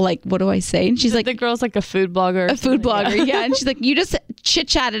girl. Like, what do I say? And she's like, the girl's like a food blogger. A food blogger, yeah. And she's like, you just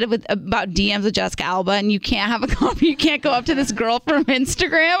chit-chatted about DMs with Jessica Alba and you can't have a coffee. You can't go up to this girl from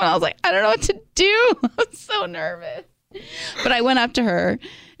Instagram. And I was like, I don't know what to do. I was so nervous. But I went up to her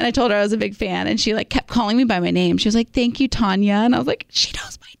and I told her I was a big fan and she like kept calling me by my name. She was like, thank you, Tanya. And I was like, she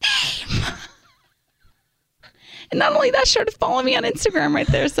knows my name. And not only that, she started following me on Instagram right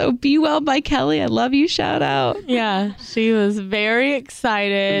there. So Be Well by Kelly. I love you. Shout out. Yeah. She was very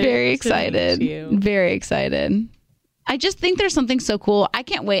excited. Very excited. Very excited. I just think there's something so cool. I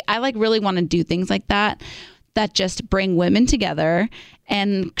can't wait. I like really want to do things like that just bring women together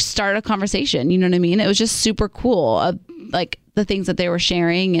and start a conversation. You know what I mean? It was just super cool. Like the things that they were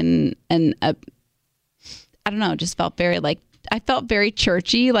sharing and I don't know, just felt very like, I felt very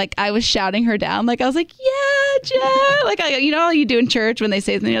churchy. Like I was shouting her down. Like I was like, yeah, Jen. Like you know how you do in church when they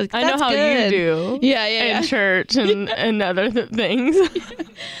say something, you're like, that's I know how good. you do. Yeah. In church and other things.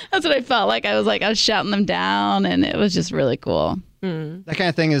 That's what I felt like. I was shouting them down and it was just really cool. That kind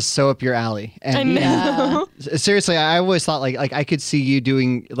of thing is so up your alley. And I know. seriously, I always thought like I could see you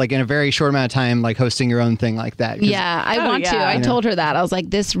doing like in a very short amount of time, like hosting your own thing like that. Yeah, I want to. I told her that. I was like,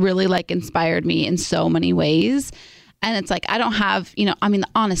 this really like inspired me in so many ways. And it's like, I don't have, the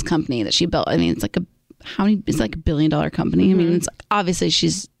Honest Company that she built. I mean, it's like it's like $1 billion company. Mm-hmm. I mean, it's obviously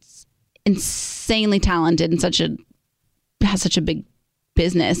she's insanely talented and has such a big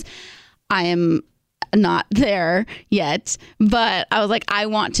business. I am not there yet, but I was like, I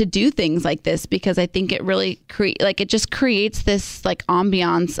want to do things like this because I think it really it just creates this like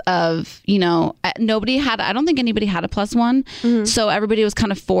ambiance of, I don't think anybody had a plus one. Mm-hmm. So everybody was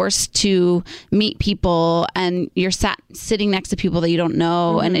kind of forced to meet people and you're sitting next to people that you don't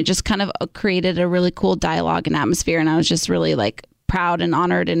know. Mm-hmm. And it just kind of created a really cool dialogue and atmosphere. And I was just really like proud and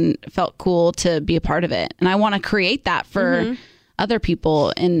honored and felt cool to be a part of it. And I want to create that for other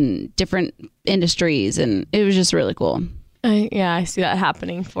people in different industries, and it was just really cool. I see that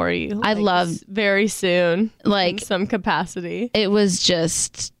happening for you. I love very soon, like in some capacity. It was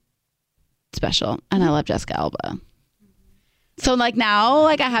just special, and I love Jessica Alba. So like now,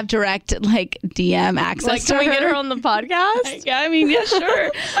 like I have direct like DM access. Like, can we get her on the podcast? Yeah, I mean, yeah,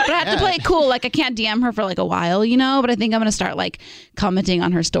 sure. But I have to play it cool. Like I can't DM her for like a while, But I think I'm gonna start like commenting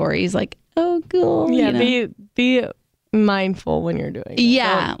on her stories. Like, oh, cool. Yeah, be mindful when you're doing it.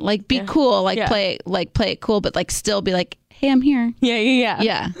 Yeah, like be cool, play it cool, but like still be like, hey, I'm here.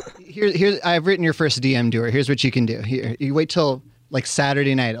 Yeah. Here, I've written your first DM to her. Here's what you can do. Here, you wait till like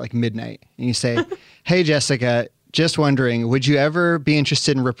Saturday night at like midnight, and you say, "Hey, Jessica, just wondering, would you ever be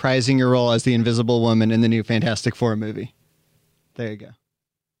interested in reprising your role as the Invisible Woman in the new Fantastic Four movie?" There you go.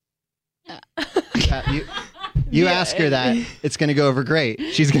 You ask her that, it's going to go over great.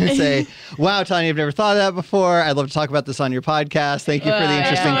 She's going to say, wow, Tanya, I've never thought of that before. I'd love to talk about this on your podcast. Thank you for the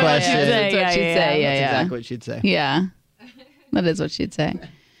interesting question. That's what she'd say. That's exactly what she'd say. Yeah, that is what she'd say.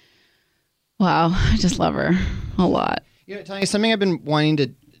 Wow, I just love her a lot. Tanya, something I've been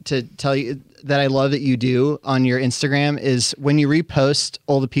wanting to tell you that I love that you do on your Instagram is when you repost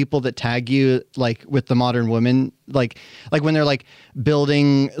all the people that tag you, like with the modern woman, like when they're like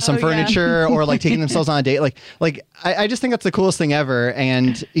building some furniture or like taking themselves on a date, like I just think that's the coolest thing ever.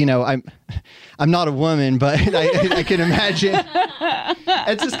 And I'm not a woman, but I can imagine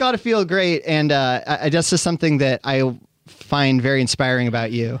it's just got to feel great. And that's just something that I find very inspiring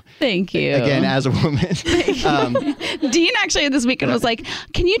about you. Thank you. Again, as a woman. Dean actually this weekend was like,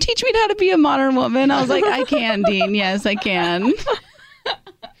 can you teach me how to be a modern woman? I was like, I can, Dean. Yes, I can.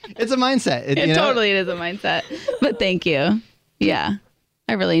 It's a mindset. It is a mindset. But thank you. Yeah.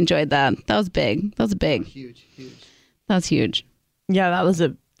 I really enjoyed that. That was big. That was big. Huge. That was huge. Yeah, that was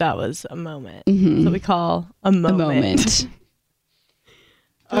a moment. Mm-hmm. That's what we call a moment.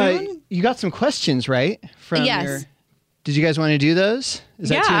 You got some questions, right? Yes. Did you guys want to do those? Is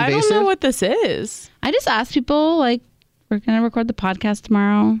that too invasive? I don't know what this is. I just asked people, like, we're going to record the podcast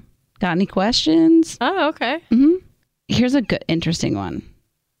tomorrow. Got any questions? Oh, okay. Mm-hmm. Here's a good, interesting one.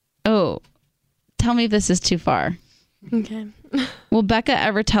 Oh, tell me if this is too far. Okay. Will Becca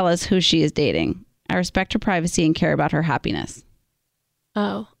ever tell us who she is dating? I respect her privacy and care about her happiness.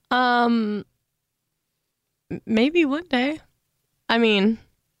 Oh, maybe one day. I mean,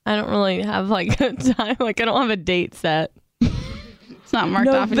 I don't really have like a time. Like I don't have a date set. It's not marked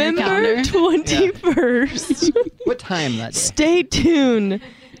off in your November calendar. 21st. What time that day? Stay tuned.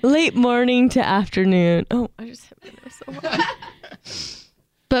 Late morning to afternoon. Oh, I just hit my nose so hard.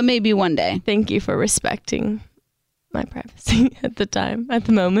 But maybe one day. Thank you for respecting my privacy at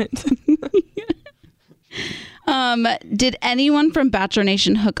the moment. Did anyone from Bachelor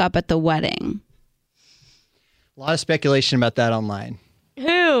Nation hook up at the wedding? A lot of speculation about that online.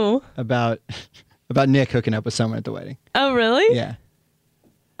 Who? About Nick hooking up with someone at the wedding. Oh, really? Yeah.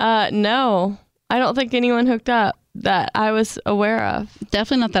 No. I don't think anyone hooked up that I was aware of.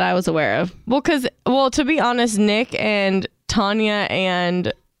 Definitely not that I was aware of. Well, to be honest, Nick and Tanya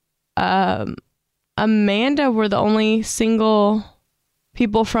and Amanda were the only single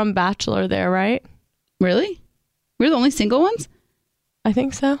people from Bachelor there, right? Really? We're the only single ones? I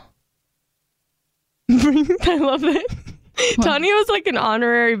think so. I love it. Tanya was like an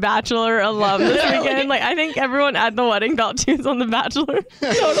honorary Bachelor alum this weekend. Like, I think everyone at the wedding thought she was on The Bachelor.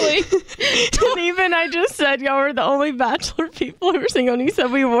 Totally. And even I just said y'all were the only Bachelor people who were single, and you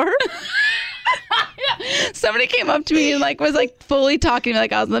said we were. Somebody came up to me and like was like fully talking to me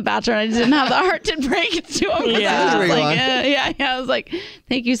like I was on The Bachelor, and I just didn't have the heart to break it to him. Yeah. I was like, Everyone. yeah. I was like,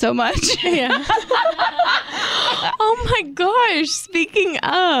 thank you so much. Yeah. Oh my gosh. Speaking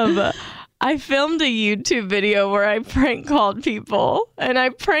of, I filmed a YouTube video where I prank called people, and I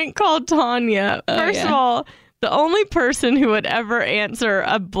prank called Tanya. First of all, the only person who would ever answer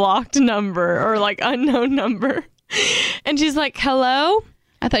a blocked number or like unknown number. And she's like, hello?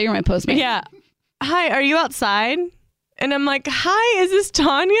 I thought you were my postmate. Yeah. Hi, are you outside? And I'm like, hi, is this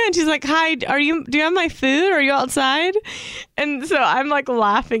Tanya? And she's like, hi, do you have my food? Are you outside? And so I'm like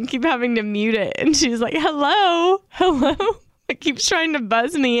laughing, keep having to mute it. And she's like, hello. It keeps trying to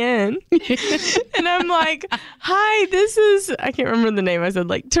buzz me in. And I'm like, hi, this is, I can't remember the name. I said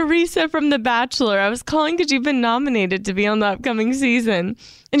like, Teresa from The Bachelor. I was calling because you've been nominated to be on the upcoming season.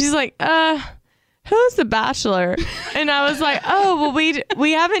 And she's like, who's The Bachelor? And I was like, oh, well,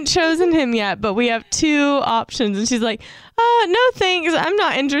 we haven't chosen him yet, but we have 2 options. And she's like, no thanks, I'm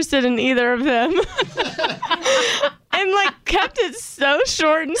not interested in either of them. And like kept it so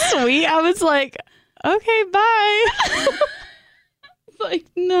short and sweet. I was like, okay, bye. It's like,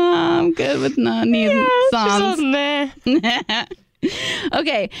 no, I'm good with neither songs. Nah.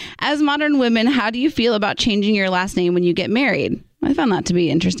 Okay, as modern women, how do you feel about changing your last name when you get married? I found that to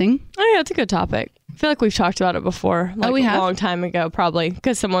be interesting. Oh yeah, it's a good topic. I feel like we've talked about it before. Like we have? a long time ago, probably.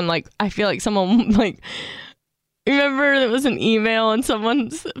 Because I feel like someone remember there was an email and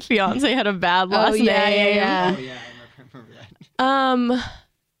someone's fiance had a bad last name. Yeah. Oh, yeah, I remember that.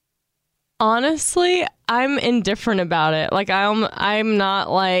 Honestly, I'm indifferent about it. Like I'm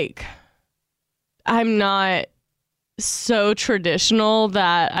not so traditional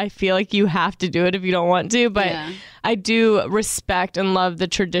that I feel like you have to do it if you don't want to, but Yeah. I do respect and love the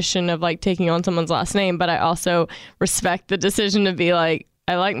tradition of like taking on someone's last name, but I also respect the decision to be like,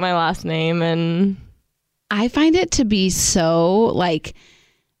 I like my last name. And I find it to be so like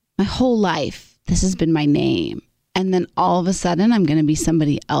my whole life, this has been my name. And then all of a sudden I'm going to be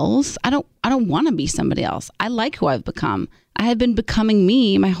somebody else. I don't want to be somebody else. I like who I've become. I have been becoming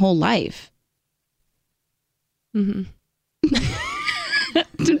me my whole life. mm-hmm.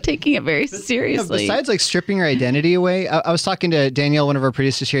 I'm taking it very seriously. Besides like stripping your identity away, I was talking to Danielle, one of our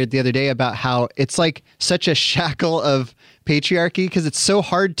producers here the other day, about how it's like such a shackle of patriarchy because it's so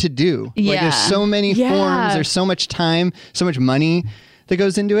hard to do. Like Yeah. there's so many forms, there's so much time, so much money that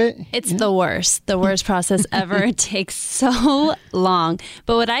goes into it. It's the worst process ever. It takes so long.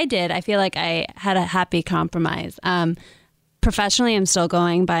 But what I did, I feel like I had a happy compromise. Professionally, I'm still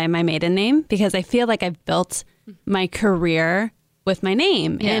going by my maiden name because I feel like I've built my career with my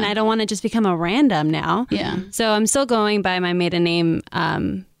name and I don't want to just become a random now. Yeah. So I'm still going by my maiden name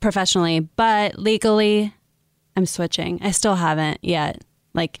professionally, but legally I'm switching. I still haven't yet,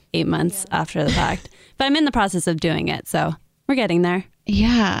 like 8 months after the fact, but I'm in the process of doing it. So we're getting there.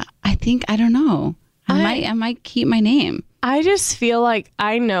 Yeah. I don't know. I might keep my name. I just feel like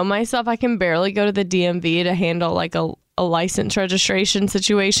I know myself. I can barely go to the DMV to handle like a license registration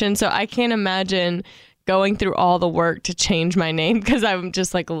situation. So I can't imagine going through all the work to change my name because I'm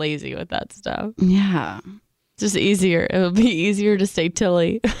just like lazy with that stuff. Yeah. It's just easier. It'll be easier to say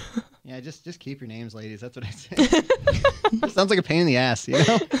Tilly. Yeah, just keep your names, ladies. That's what I say. It sounds like a pain in the ass, you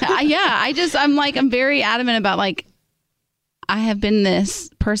know? I'm very adamant about like, I have been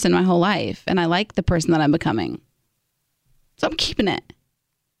this person my whole life and I like the person that I'm becoming. So I'm keeping it.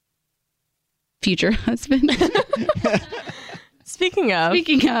 Future husband. Speaking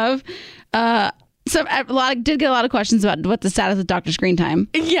of, so did get a lot of questions about what the status of Dr. Screen Time.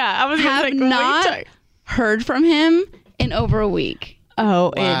 yeah, I was gonna Have say, not heard from him in over a week.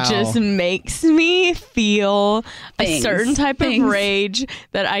 Oh, Wow. it just makes me feel a certain type of rage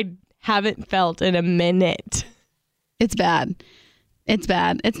that I haven't felt in a minute. It's bad. It's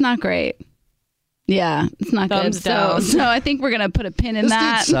bad. It's not great. Yeah, it's not Thumbs good. down. So I think we're gonna put a pin in This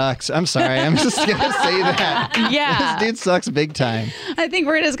that. dude sucks. I'm sorry. I'm just gonna say that. Yeah. This dude sucks big time. I think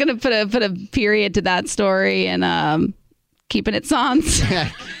we're just gonna put a period to that story and keeping it sans.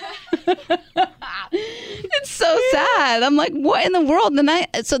 It's so sad. I'm like, what in the world?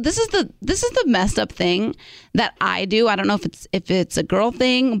 So this is the messed up thing that I do. I don't know if it's a girl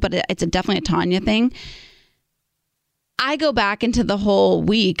thing, but it's definitely a Tanya thing. I go back into the whole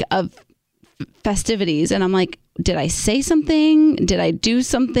week of festivities and I'm like, did I say something? Did I do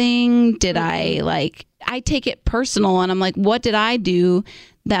something? Did I take it personal and I'm like, what did I do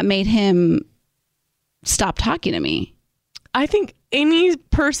that made him stop talking to me? I think any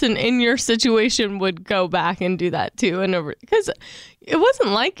person in your situation would go back and do that too. And because it wasn't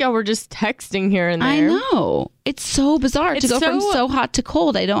like y'all were just texting here and there. I know. It's so bizarre It's to go from so- so hot to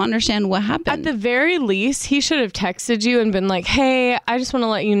cold. I don't understand what At happened. the very least, he should have texted you and been like, hey, I just want to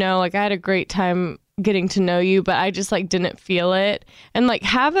let you know, like, I had a great time getting to know you, but I just like didn't feel it. And like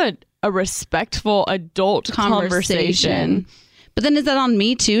have a respectful adult conversation. But then is that on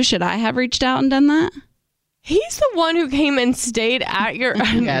me too? Should I have reached out and done that? He's the one who came and stayed at your.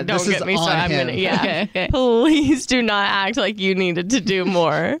 Yeah, Don't this get is me started. on I'm him. gonna. Yeah. Okay. Please do not act like you needed to do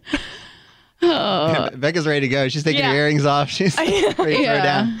more. Becca's ready to go. She's taking Yeah. her earrings off. She's ready to throw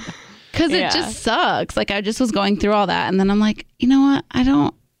down. Because Yeah. it just sucks. Like I just was going through all that. And then I'm like, you know what? I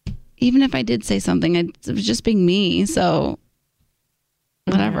don't, even if I did say something, it was just being me. So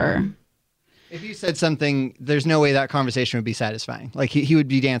whatever. If you said something, there's no way that conversation would be satisfying. Like he would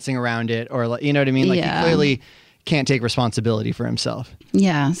be dancing around it, or like, you know what I mean? Like Yeah. he clearly can't take responsibility for himself.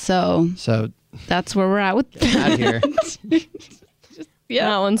 Yeah. So So that's where we're at with out of here,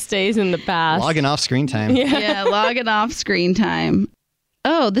 That one stays in the past. logging off screen time. yeah, logging off screen time.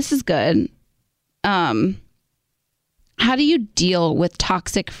 Oh, this is good. How do you deal with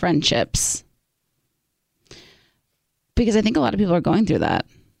toxic friendships? Because I think a lot of people are going through that.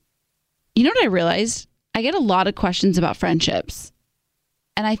 You know what I realized? I get a lot of questions about friendships.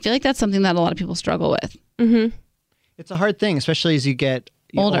 And I feel like that's something that a lot of people struggle with. It's a hard thing, especially as you get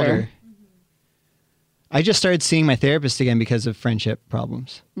Older. I just started seeing my therapist again because of friendship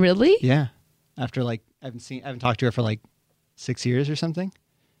problems. Really? Yeah, after like I haven't talked to her for like 6 years or something.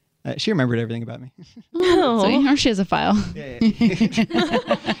 She remembered everything about me. So, or she has a file.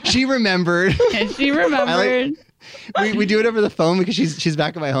 She remembered. And she remembered. we do it over the phone because she's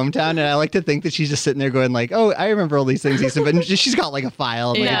back in my hometown, and I like to think that she's just sitting there going like, "Oh, I remember all these things, Easton," but she's got like a file,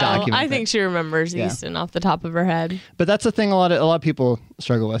 like a document. I think she remembers Yeah. Easton off the top of her head. But that's the thing a lot of people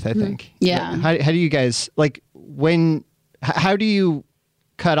struggle with, I think. Yeah. How do you guys like how do you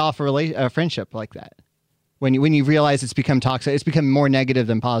cut off a friendship like that? When you realize it's become toxic, it's become more negative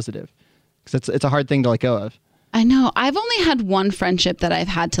than positive. Because it's a hard thing to let go of. I know. I've only had one friendship that I've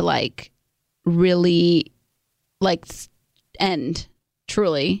had to like really like end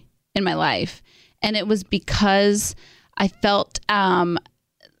truly in my life. And it was because I felt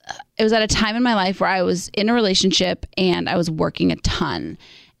it was at a time in my life where I was in a relationship and I was working a ton.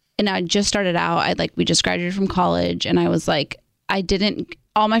 And I just started out, we just graduated from college and I was like,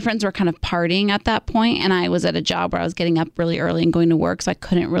 all my friends were kind of partying at that point, and I was at a job where I was getting up really early and going to work, so I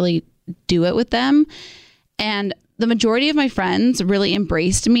couldn't really do it with them. And the majority of my friends really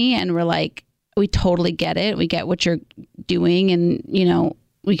embraced me and were like, we totally get it. We get what you're doing, and, you know,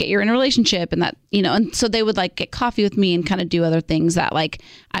 we get you're in a relationship and that, you know, and so they would like get coffee with me and kind of do other things that like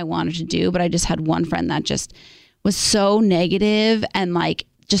I wanted to do. But I just had one friend that just was so negative and like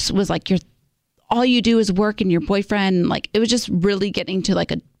just was like, all you do is work and your boyfriend, like it was just really getting to like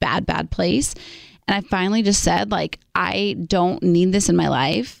a bad place. And I finally just said, like, I don't need this in my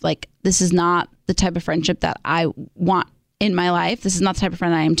life. Like, this is not the type of friendship that I want in my life. This is not the type of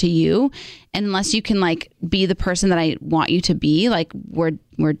friend I am to you. And unless you can like be the person that I want you to be, like we're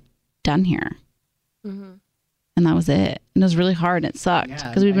done here. And that was it. And it was really hard and it sucked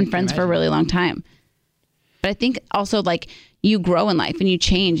because we've been friends for a really long time. But I think also like you grow in life and you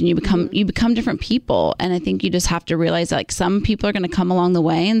change and you become different people. And I think you just have to realize that, like, some people are going to come along the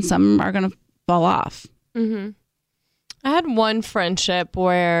way and some are going to fall off. I had one friendship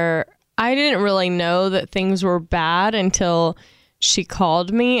where I didn't really know that things were bad until she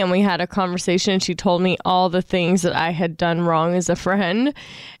called me and we had a conversation. She told me all the things that I had done wrong as a friend.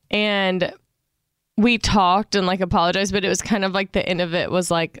 And we talked and like apologized, but it was kind of like the end of it was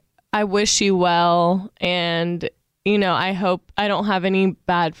like, I wish you well. And, you know, I hope I don't have any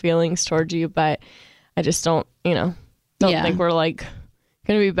bad feelings towards you, but I just don't, you know, don't Yeah. think we're like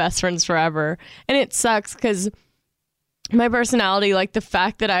going to be best friends forever. And it sucks because my personality, like the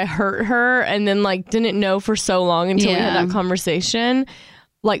fact that I hurt her and then like didn't know for so long until we had that conversation,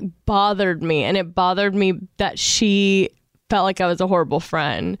 like bothered me. And it bothered me that she felt like I was a horrible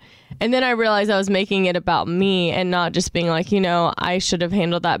friend. And then I realized I was making it about me and not just being like, I should have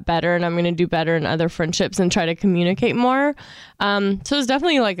handled that better and I'm going to do better in other friendships and try to communicate more. So it's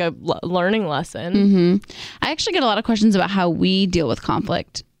definitely like a learning lesson. Mm-hmm. I actually get a lot of questions about how we deal with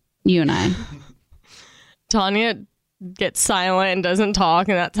conflict, you and I. Tanya gets silent and doesn't talk,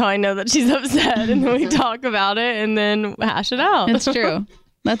 and that's how I know that she's upset. And then we talk about it and then hash it out. It's true.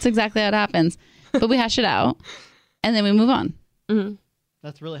 That's exactly how it happens. But we hash it out and then we move on. Mm-hmm.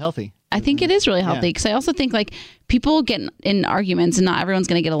 That's really healthy. I think it is really healthy because I also think like people get in arguments and not everyone's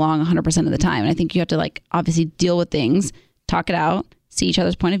going to get along 100% of the time. And I think you have to like obviously deal with things, talk it out, see each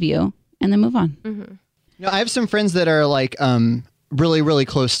other's point of view, and then move on. Mm-hmm. I have some friends that are like really, really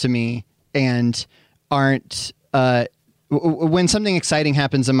close to me and aren't. When something exciting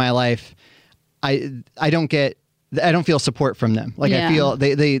happens in my life, I don't feel support from them. Like I feel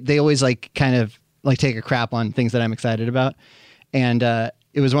they always like kind of like take a crap on things that I'm excited about. And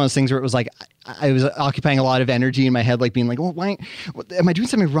it was one of those things where it was like I was occupying a lot of energy in my head, like being like, well, why am I doing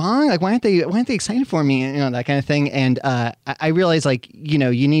something wrong? Like, why aren't they excited for me? And, that kind of thing. And I realized like, you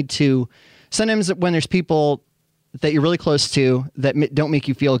need to sometimes when there's people that you're really close to that don't make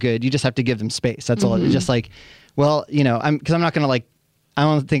you feel good, you just have to give them space. That's all. It's just like, well, I'm not going to like, I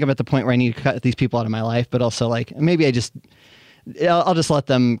don't think I'm at the point where I need to cut these people out of my life, but also like, maybe I'll just let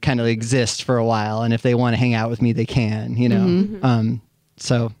them kind of exist for a while. And if they want to hang out with me, they can,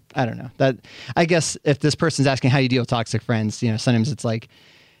 so I don't know that. I guess if this person's asking how you deal with toxic friends, sometimes it's like,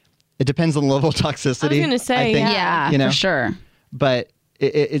 it depends on the level of toxicity. I was going to say, for sure. But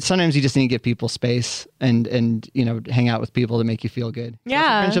it sometimes you just need to give people space and hang out with people to make you feel good. Yeah. That's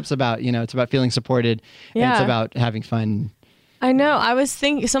what friendship's about, it's about feeling supported and it's about having fun. I know. I was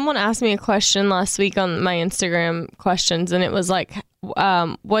thinking, someone asked me a question last week on my Instagram questions, and it was like,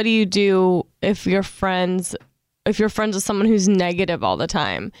 what do you do if you're friends with someone who's negative all the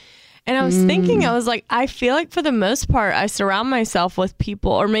time? And I was thinking, I was like, I feel like for the most part, I surround myself with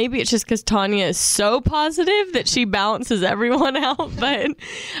people, or maybe it's just because Tanya is so positive that she balances everyone out. But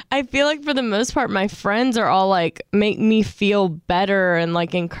I feel like for the most part, my friends are all like, make me feel better and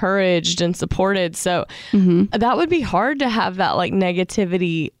like encouraged and supported. So that would be hard to have that like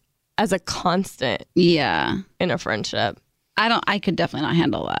negativity as a constant in a friendship. I could definitely not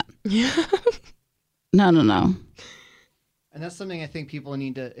handle that. No. And that's something I think people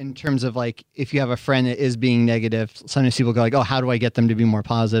need to, in terms of like, if you have a friend that is being negative, sometimes people go like, oh, how do I get them to be more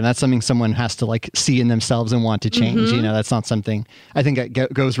positive? That's something someone has to like see in themselves and want to change. That's not something, I think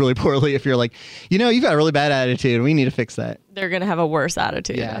that goes really poorly if you're like, you've got a really bad attitude. We need to fix that. They're going to have a worse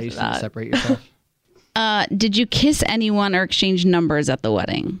attitude. Yeah, you should separate yourself. Did you kiss anyone or exchange numbers at the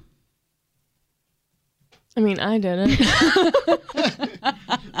wedding? I mean, I didn't.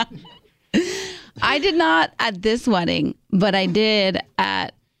 I did not at this wedding, but I did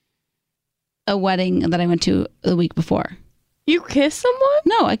at a wedding that I went to the week before. You kissed someone?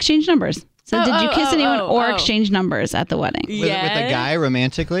 No, exchange numbers. So did you kiss anyone or exchange numbers at the wedding? With a guy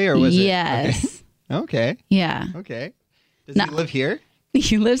romantically, or was it? Yes. Okay. Yeah. Okay. Does he live here?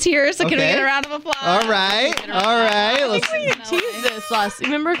 He lives here, so can we get a round of applause? All right. I think we teased this last.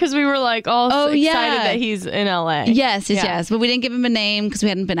 Remember, because we were like all excited that he's in LA. Yes. But we didn't give him a name because we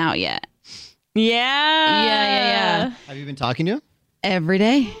hadn't been out yet. Yeah. Have you been talking to him? Every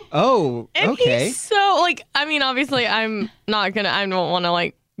day. Oh, and okay. He's so like, I mean, obviously I don't want to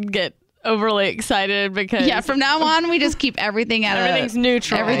like get overly excited because from now on we just keep everything everything's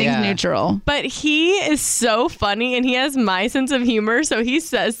neutral. Everything's neutral. But he is so funny and he has my sense of humor, so he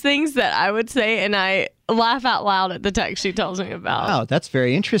says things that I would say and I laugh out loud at the text she tells me about. Wow, that's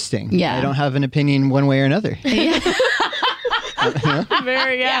very interesting. Yeah. I don't have an opinion one way or another.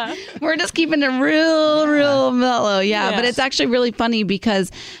 We're just keeping it real mellow. Yeah, but it's actually really funny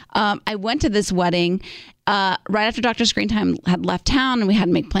because I went to this wedding right after Dr. Screen Time had left town and we had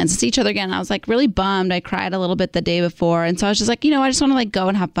to make plans to see each other again. I was like really bummed. I cried a little bit the day before. And so I was just like, I just want to like go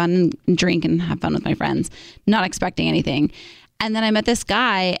and have fun and drink and have fun with my friends, not expecting anything. And then I met this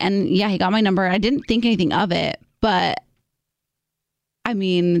guy and he got my number. I didn't think anything of it, but I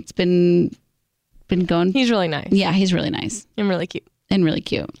mean, it's been going. He's really nice. Yeah, he's really nice. And really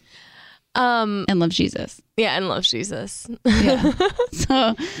cute. and loves Jesus. Yeah, and loves Jesus. Yeah.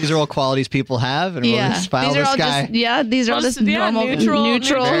 So These are all qualities people have, and we'll just file these are this all guy. these are all just normal,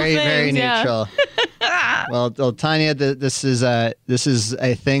 neutral. Very, very things, yeah. neutral. Well, Tanya, this is a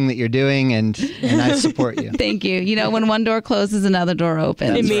thing that you're doing, and I support you. Thank you. You know, when one door closes, another door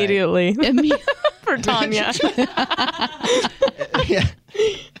opens. Immediately. Imme- For Tanya. Yeah.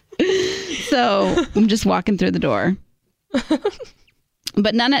 So I'm just walking through the door,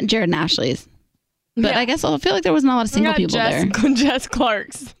 but none at Jared and Ashley's. But Yeah. I guess I feel like there wasn't a lot of single people there. Jess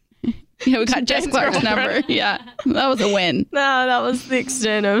Clark's. Yeah, we got Jess Clark's girlfriend. number. Yeah, that was a win. No, that was the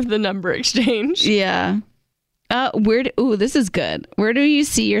extent of the number exchange. Yeah. This is good. Where do you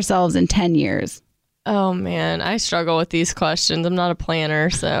see yourselves in 10 years? Oh man, I struggle with these questions. I'm not a planner,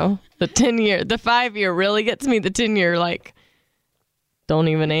 so the 5-year really gets me. The 10-year, like, don't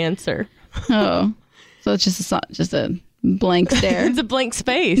even answer. Oh, so it's just a blank stare. It's a blank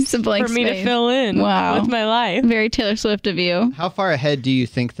space. It's a blank for me space. to fill in. Wow. With my life. Very Taylor Swift of you. How far ahead do you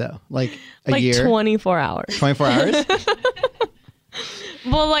think, though? Like a Like year? 24 hours. 24 hours?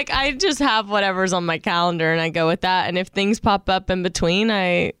 Well, like I just have whatever's on my calendar and I go with that. And if things pop up in between,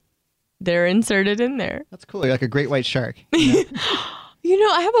 they're inserted in there. That's cool. You're like a great white shark. You know? You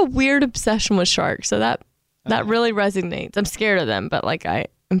know, I have a weird obsession with sharks, so that really resonates. I'm scared of them, but like I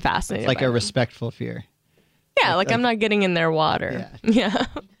am fascinated. It's like by a them. respectful fear. Yeah, like I'm not getting in their water. Yeah.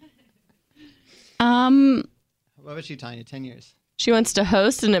 What about you, Tanya? 10 years. She wants to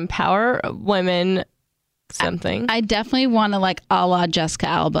host and empower women something. I definitely want to like a la Jessica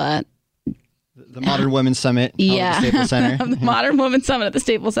Alba. The Modern Women's Summit. Yeah. At the Staples Center. The Modern Women's Summit at the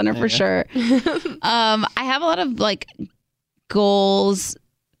Staples Center for sure. I have a lot of like goals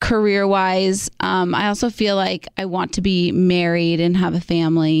career wise. I also feel like I want to be married and have a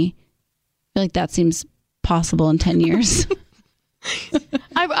family. I feel like that seems possible in 10 years.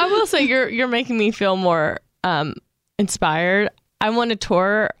 I will say you're making me feel more inspired. I want to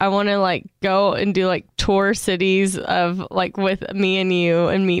tour. I want to like go and do like tour cities of like with me and you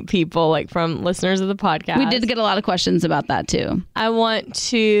and meet people like from listeners of the podcast. We did get a lot of questions about that too. I want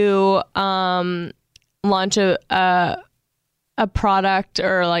to launch a product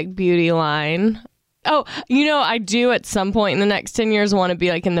or like beauty line. Oh, you know, I do at some point in the next 10 years want to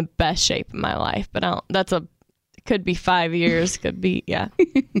be like in the best shape of my life, but could be 5 years, could be, yeah.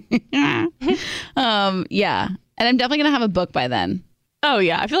 Yeah. And I'm definitely going to have a book by then. Oh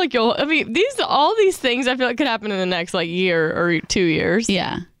yeah. I feel like all these things I feel like could happen in the next like year or 2 years.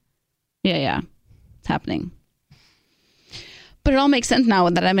 Yeah. Yeah. It's happening. But it all makes sense now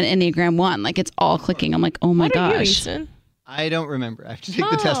that I'm an Enneagram 1. Like it's all clicking. I'm like, oh my What are you, gosh. Easton? I don't remember. I have to take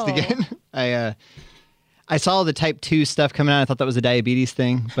the test Oh. again. I saw the type 2 stuff coming out. I thought that was a diabetes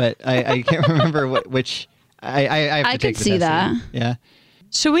thing, but I can't remember which. I have to I take could the see test that. again. Yeah.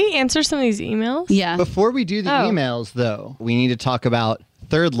 Should we answer some of these emails? Yeah. Before we do the Oh. emails, though, we need to talk about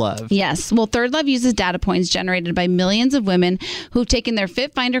Third Love. Yes. Well, Third Love uses data points generated by millions of women who've taken their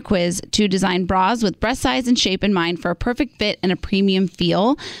Fit Finder quiz to design bras with breast size and shape in mind for a perfect fit and a premium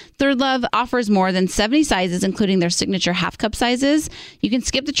feel. Third Love offers more than 70 sizes, including their signature half cup sizes. You can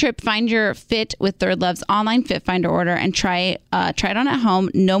skip the trip, find your fit with Third Love's online Fit Finder order, and try it on at home.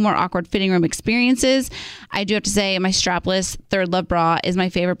 No more awkward fitting room experiences. I do have to say, my strapless Third Love bra is my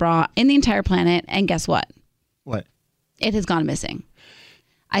favorite bra in the entire planet. And guess what? What? It has gone missing.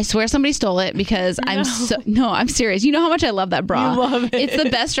 I swear somebody stole it because I'm serious. You know how much I love that bra. You love it. It's the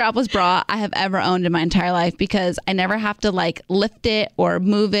best strapless bra I have ever owned in my entire life this never have to like lift it or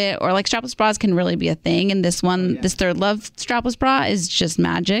move it, or like strapless bras can really be a thing. And this one, this Third Love strapless bra is just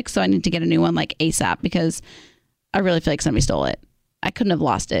magic. So I need to get a new one like ASAP because I really feel like somebody stole it. I couldn't have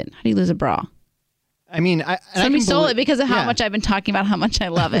lost it. How do you lose a bra? I mean, Somebody stole it because of how much I've been talking about how much I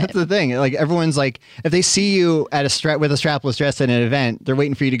love it. That's the thing. Like everyone's like, if they see you at with a strapless dress at an event, they're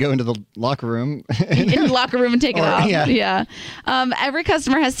waiting for you to go into the locker room. In the locker room and take it off. Yeah. Every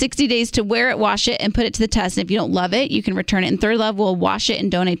customer has 60 days to wear it, wash it, and put it to the test. And if you don't love it, you can return it. And Third Love will wash it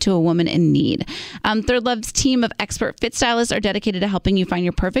and donate to a woman in need. Third Love's team of expert fit stylists are dedicated to helping you find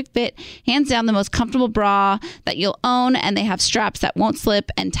your perfect fit. Hands down, the most comfortable bra that you'll own. And they have straps that won't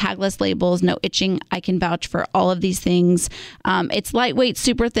slip and tagless labels, no itching. I can vouch for all of these things. It's lightweight,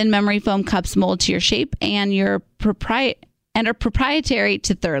 super thin memory foam cups molded to your shape and are proprietary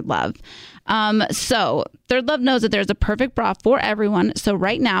to Third Love. So Third Love knows that there's a perfect bra for everyone. So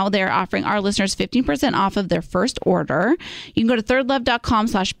right now they're offering our listeners 15% off of their first order. You can go to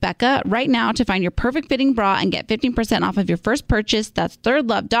thirdlove.com/Becca right now to find your perfect fitting bra and get 15% off of your first purchase. That's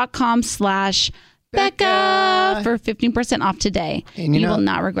thirdlove.com/Becca. Becca for 15% off today. And you will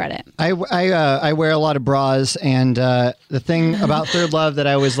not regret it. I wear a lot of bras, and the thing about Third Love that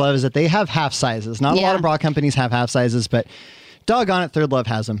I always love is that they have half sizes. Not a lot of bra companies have half sizes, but doggone it, Third Love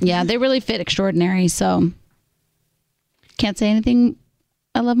has them. Yeah, they really fit extraordinary, so can't say anything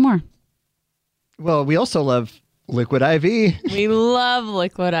I love more. Well, we also love Liquid IV. We love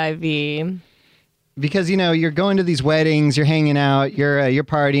Liquid IV. Because, you're going to these weddings, you're hanging out, you're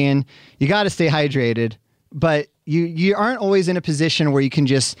partying, you got to stay hydrated, but you aren't always in a position where you can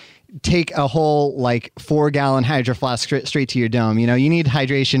just take a whole 4-gallon Hydro Flask straight to your dome. You need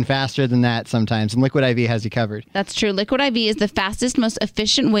hydration faster than that sometimes, and Liquid IV has you covered. That's true. Liquid IV is the fastest, most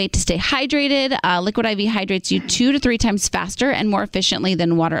efficient way to stay hydrated. Liquid IV hydrates you 2 to 3 times faster and more efficiently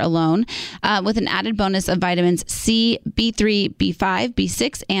than water alone, with an added bonus of vitamins C, B3, B5,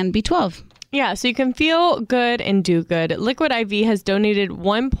 B6, and B12. Yeah, so you can feel good and do good. Liquid IV has donated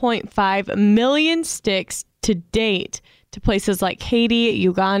 1.5 million sticks to date to places like Haiti,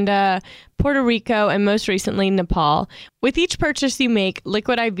 Uganda, Puerto Rico, and most recently Nepal. With each purchase you make,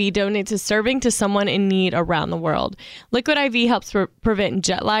 Liquid IV donates a serving to someone in need around the world. Liquid IV helps prevent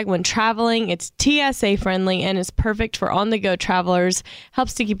jet lag when traveling. It's TSA friendly and is perfect for on-the-go travelers.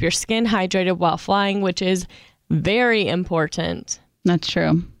 Helps to keep your skin hydrated while flying, which is very important. That's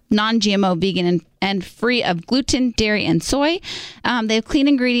true. Non-GMO, vegan, and free of gluten, dairy, and soy. They have clean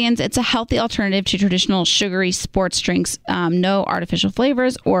ingredients. It's a healthy alternative to traditional sugary sports drinks. No artificial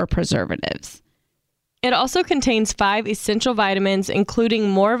flavors or preservatives. It also contains 5 essential vitamins, including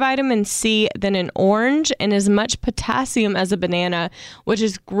more vitamin C than an orange and as much potassium as a banana, which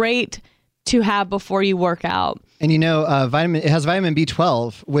is great to have before you work out. And it has vitamin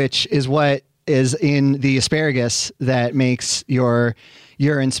B12, which is what is in the asparagus that makes your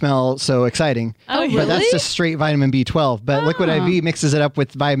urine smell so exciting. Oh, really? But that's just straight vitamin B12. But Liquid IV mixes it up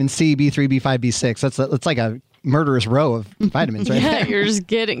with vitamin C, B3, B5, B6. That's like a murderous row of vitamins, right? Yeah, you're just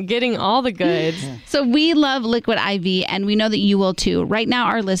getting all the goods. So we love Liquid IV, and we know that you will too. Right now,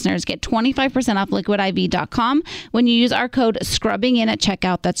 our listeners get 25% off liquidiv.com when you use our code SCRUBBINGIN at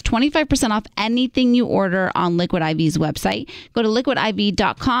checkout. That's 25% off anything you order on Liquid IV's website. Go to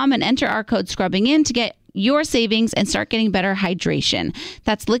liquidiv.com and enter our code SCRUBBINGIN to get your savings and start getting better hydration.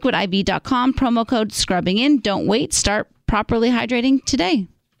 That's liquidiv.com, promo code SCRUBBINGIN. Don't wait. Start properly hydrating today.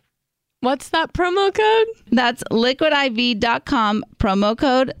 What's that promo code? That's liquidiv.com, promo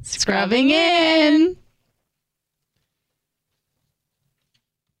code SCRUBBINGIN.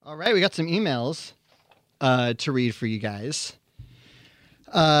 All right, we got some emails to read for you guys.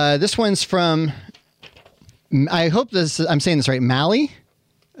 This one's from, I hope I'm saying this right, Mally?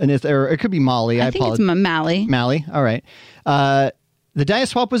 And it could be Molly. I think it's Mally. Mally. All right. The diet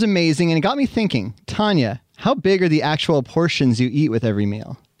swap was amazing, and it got me thinking, Tanya, how big are the actual portions you eat with every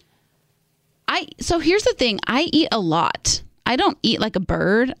meal? So here's the thing. I eat a lot. I don't eat like a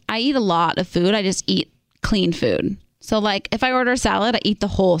bird. I eat a lot of food. I just eat clean food. So if I order a salad, I eat the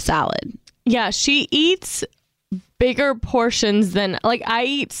whole salad. Yeah, she eats bigger portions than I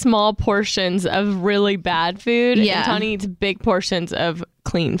eat small portions of really bad food. Yeah. And Tanya eats big portions of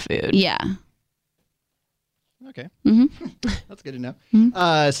clean food. Yeah. Okay. Mm-hmm. That's good to know.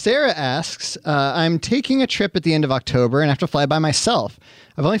 Mm-hmm. Sarah asks, I'm taking a trip at the end of October and have to fly by myself.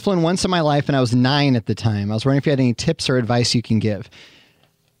 I've only flown once in my life and I was 9 at the time. I was wondering if you had any tips or advice you can give.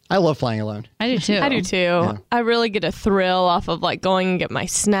 I love flying alone. I do too. I do too. Yeah. I really get a thrill off of going and get my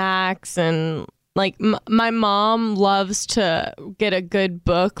snacks, and my mom loves to get a good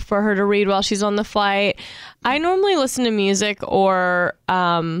book for her to read while she's on the flight. I normally listen to music or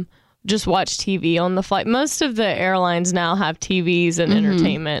just watch TV on the flight. Most of the airlines now have TVs and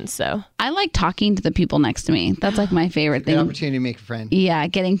entertainment, so I like talking to the people next to me. That's my favorite thing. An opportunity to make a friend. Yeah,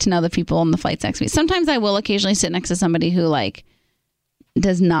 getting to know the people on the flights next to me. Sometimes I will occasionally sit next to somebody who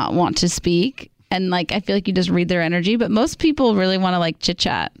does not want to speak, and I feel like you just read their energy. But most people really want to chit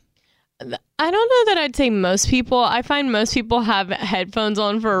chat. I don't know that I'd say most people. I find most people have headphones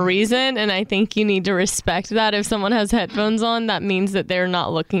on for a reason, and I think you need to respect that. If someone has headphones on, that means that they're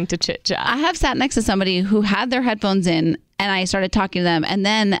not looking to chit-chat. I have sat next to somebody who had their headphones in, and I started talking to them, and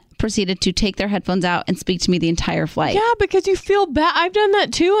then proceeded to take their headphones out and speak to me the entire flight. Yeah, because you feel bad. I've done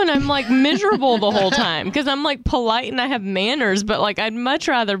that too, and I'm miserable the whole time because I'm polite and I have manners, but I'd much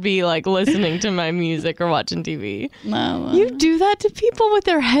rather be listening to my music or watching TV. No, you do that to people with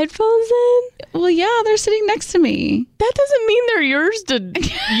their headphones in? Well, yeah, they're sitting next to me. That doesn't mean they're yours to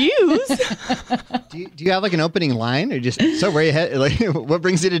use. Do you have an opening line, or just so where you head? What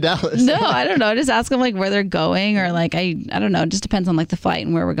brings you to Dallas? No, I don't know. I just ask them where they're going, or I don't know. It just depends on the flight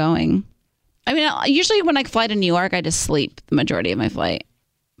and where we're going. I mean, usually when I fly to New York, I just sleep the majority of my flight.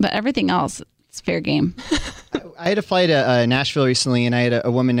 But everything else, It's fair game. I had to fly to Nashville recently, and I had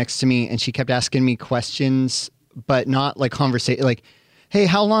a woman next to me, and she kept asking me questions, but not like conversation. Like, hey,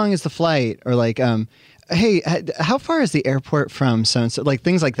 how long is the flight? Or like, hey, how far is the airport from so and so? Like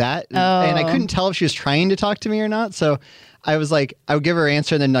things like that. And I couldn't tell if she was trying to talk to me or not. So I was like, I would give her an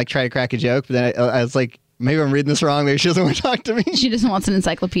answer and then like try to crack a joke. But then I was like, maybe I'm reading this wrong. Maybe she doesn't want to talk to me. She just wants an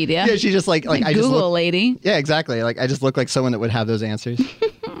encyclopedia. Yeah, she just like I Google just look, lady. Yeah, exactly. Like I just look like someone that would have those answers.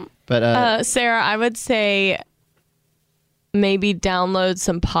 But Sarah, I would say maybe download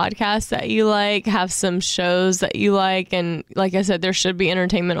some podcasts that you like, have some shows that you like, and like I said, there should be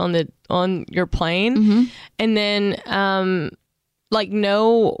entertainment on your plane, and then like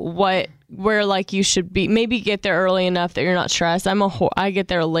know where like you should be. Maybe get there early enough that you're not stressed. I get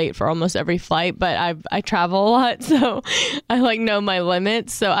there late for almost every flight, but I travel a lot, so I like know my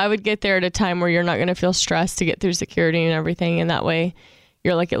limits. So I would get there at a time where you're not going to feel stressed to get through security and everything, and that way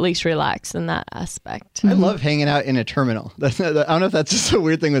you're like at least relaxed in that aspect. I love hanging out in a terminal. I don't know if that's just a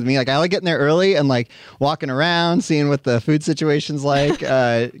weird thing with me. Like I like getting there early and like walking around, seeing what the food situation's like,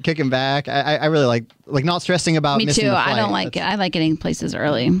 kicking back. I really like not stressing about Me missing too. the flight. I don't like it. I like getting places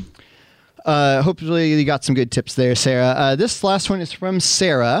early. Hopefully you got some good tips there, Sarah. This last one is from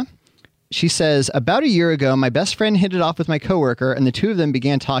Sarah. She says, about a year ago, my best friend hit it off with my coworker and the two of them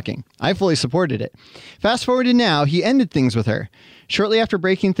began talking. I fully supported it. Fast forward to now, he ended things with her. Shortly after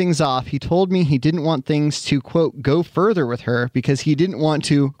breaking things off, he told me he didn't want things to, quote, go further with her because he didn't want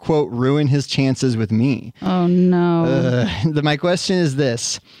to, quote, ruin his chances with me. Oh, no. My question is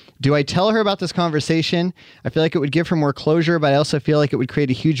this. Do I tell her about this conversation? I feel like it would give her more closure, but I also feel like it would create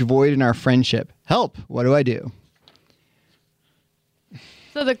a huge void in our friendship. Help. What do I do?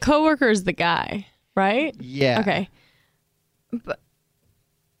 So the coworker is the guy, right? Yeah. Okay. But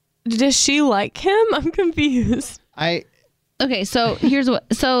does she like him? I'm confused. Okay, so here's what.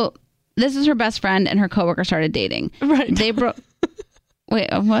 So this is her best friend, and her coworker started dating. Right. They broke. Wait,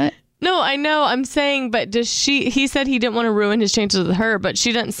 what? No, I know. I'm saying, but does she? He said he didn't want to ruin his chances with her, but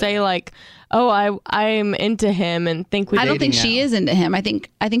she didn't say like, "Oh, I'm into him," and think we. I don't think she is into him. I think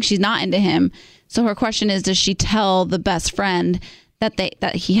she's not into him. So her question is, does she tell the best friend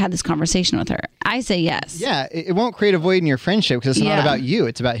that he had this conversation with her? I say yes. Yeah, it won't create a void in your friendship because it's not Yeah. about you.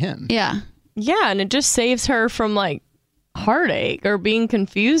 It's about him. Yeah. Yeah, and it just saves her from like heartache or being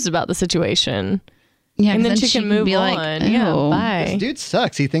confused about the situation. Yeah, And then she can move be on. like, Yeah, "Ew." bye. This dude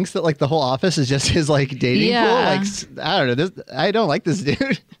sucks. He thinks that like the whole office is just his like dating Yeah. pool. Like I don't know. I don't like this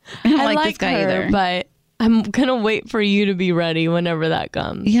dude. I don't I like this guy her, either. but I'm gonna wait for you to be ready whenever that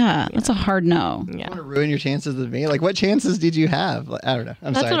comes. Yeah, that's a hard no. Yeah. Want to ruin your chances with me? Like what chances did you have? Like, I don't know.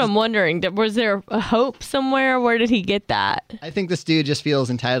 I'm That's sorry. what I'm wondering. Was there a hope somewhere? Where did he get that? I think this dude just feels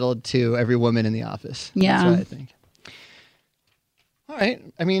entitled to every woman in the office. Yeah. That's what I think. All right.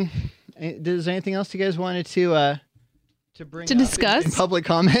 I mean, is there anything else you guys wanted to bring To up discuss? in public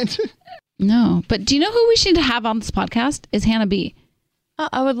comment? No, but do you know who we should have on this podcast? Is Hannah B.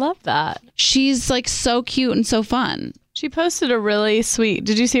 I would love that. She's like so cute and so fun. She posted a really sweet.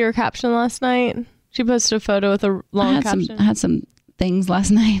 Did you see her caption last night? She posted a photo with a long caption. I had some things last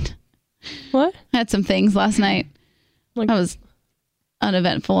night. What? I had some things last night. Like- I was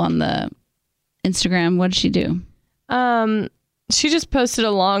uneventful on the Instagram. What did she do? She just posted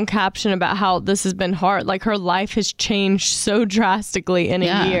a long caption about how this has been hard. Like her life has changed so drastically in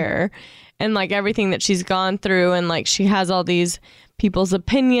Yeah. a year, and like everything that she's gone through, and like she has all these people's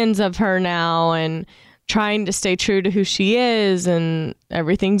opinions of her now, and trying to stay true to who she is, and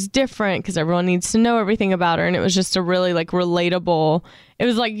everything's different because everyone needs to know everything about her. And it was just a really like relatable. It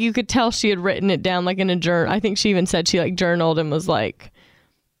was like you could tell she had written it down like in a journal. I think she even said she like journaled and was like,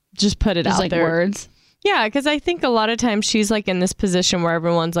 just put it Just out like there. words. Yeah, because I think a lot of times she's like in this position where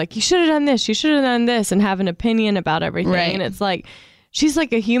everyone's like, you should have done this, you should have done this, and have an opinion about everything. Right. And it's like, she's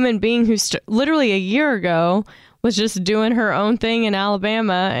like a human being who literally a year ago was just doing her own thing in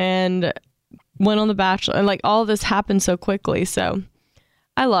Alabama and went on The Bachelor. And like all this happened so quickly. So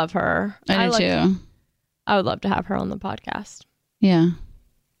I love her. I do too. I would love to have her on the podcast. Yeah.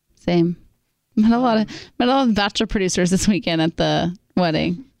 Same. Met a lot of Bachelor producers this weekend at the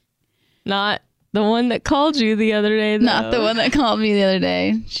wedding. Not the one that called you the other day, though. Not the one that called me the other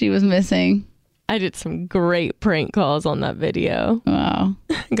day. She was missing. I did some great prank calls on that video. Wow.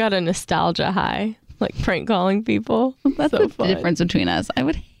 Got a nostalgia high, like prank calling people. That's so the fun. difference between us. I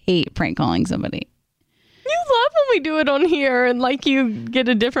would hate prank calling somebody. You love when we do it on here and like you get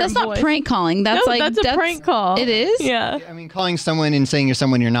a different That's voice. not prank calling. That's No, like that's a prank call. It is? Yeah. I mean, calling someone and saying you're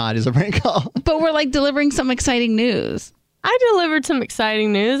someone you're not is a prank call. But we're like delivering some exciting news. I delivered some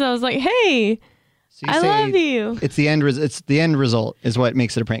exciting news. I was like, hey, So you I say love you. It's the end. It's the end result is what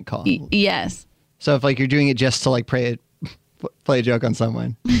makes it a prank call. Yes. So if like you're doing it just to like play a joke on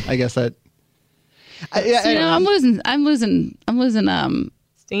someone, I guess that. I'm losing.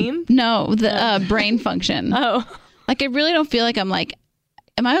 Steam? No, the brain function. Oh. Like I really don't feel like I'm like.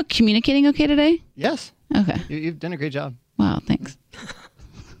 Am I communicating okay today? Yes. Okay. You've done a great job. Wow. Thanks.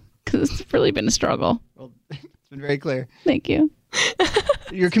 Because it's really been a struggle. Well, it's been very clear. Thank you.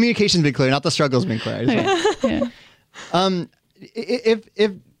 Your communication's been clear, not the struggle's been clear. Yeah.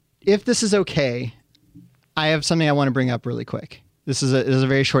 If this is okay, I have something I want to bring up really quick. This is a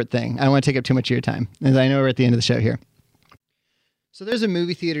very short thing. I don't want to take up too much of your time, as I know we're at the end of the show here. So there's a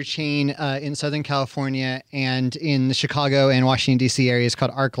movie theater chain in Southern California and in the Chicago and Washington, D.C. areas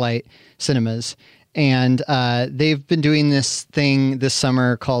called ArcLight Cinemas. And they've been doing this thing this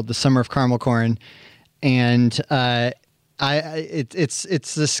summer called the Summer of Caramel Corn. And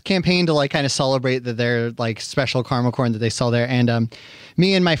it's this campaign to like kind of celebrate that they're like special caramel corn that they sell there. And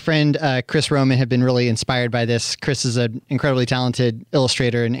me and my friend Chris Roman have been really inspired by this. Chris is an incredibly talented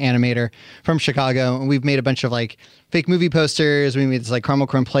illustrator and animator from Chicago, and we've made a bunch of like fake movie posters. We made this like caramel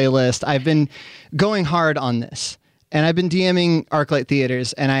corn playlist. I've been going hard on this, and I've been DMing ArcLight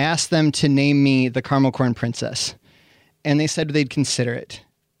Theaters, and I asked them to name me the Caramel Corn Princess, and they said they'd consider it.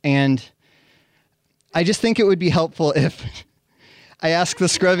 And I just think it would be helpful if I ask the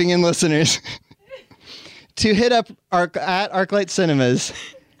Scrubbing In listeners to hit up at ArcLight Cinemas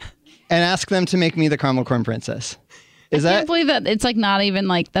and ask them to make me the Caramel Corn Princess. I can't believe that it's like not even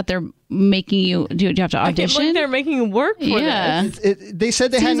like that they're making you do you have to I can't audition? believe they're making you work for this. They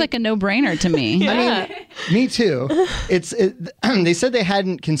said they Seems hadn't. like a no-brainer to me. Yeah. I mean, me too. They said they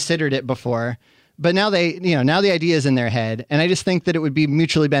hadn't considered it before, but now now the idea is in their head, and I just think that it would be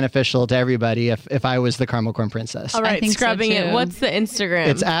mutually beneficial to everybody if I was the Caramel Corn Princess. All right, think so, Scrubbing It. too. What's the Instagram?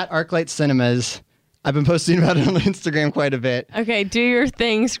 It's at ArcLight Cinemas. I've been posting about it on Instagram quite a bit. Okay, do your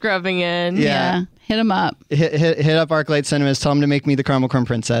thing, Scrubbing In. Yeah. Hit them up. Hit up ArcLight Cinemas. Tell them to make me the Caramel Corn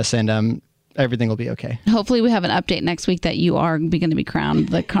Princess, and everything will be okay. Hopefully we have an update next week that you are going to be crowned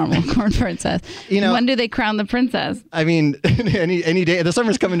the Caramel Corn Princess. When do they crown the princess? I mean, any day. The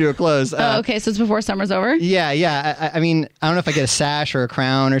summer's coming to a close. Okay, so it's before summer's over? Yeah. I mean, I don't know if I get a sash or a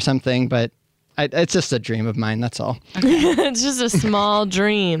crown or something, but it's just a dream of mine. That's all. It's just a small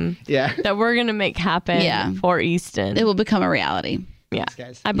dream Yeah. that we're going to make happen for Easton. It will become a reality. Yeah.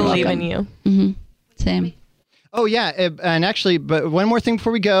 guys. I believe in you. Same. Oh, yeah. And actually, but one more thing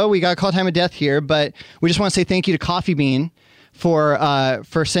before we go. We got a call time of death here, but we just want to say thank you to Coffee Bean for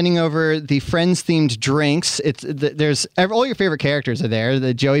sending over the Friends-themed drinks. There's all your favorite characters are there.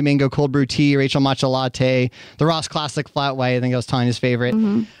 The Joey Mango Cold Brew Tea, Rachel Matcha Latte, the Ross Classic Flat White. I think that was Tanya's favorite.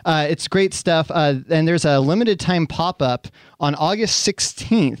 It's great stuff. And there's a limited time pop-up on August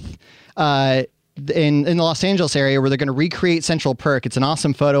 16th. In the Los Angeles area where they're going to recreate Central Perk. It's an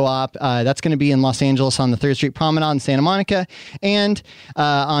awesome photo op. That's going to be in Los Angeles on the 3rd Street Promenade in Santa Monica and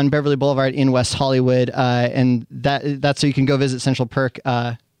on Beverly Boulevard in West Hollywood. And that's so you can go visit Central Perk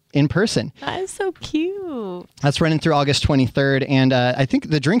in person. That is so cute. That's running through August 23rd. And I think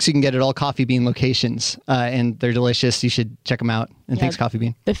the drinks you can get at all Coffee Bean locations. And they're delicious. You should check them out. And thanks, Coffee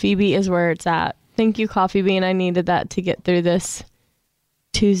Bean. The Phoebe is where it's at. Thank you, Coffee Bean. I needed that to get through this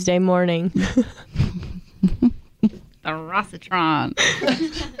Tuesday morning. The Rossitron.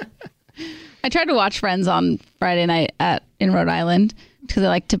 I tried to watch Friends on Friday night in Rhode Island because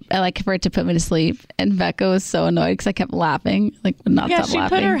I like for it to put me to sleep. And Becca was so annoyed because I kept laughing, like would not stop she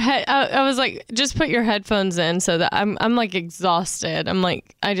laughing. put her head. I was like, just put your headphones in so that I'm like exhausted. I'm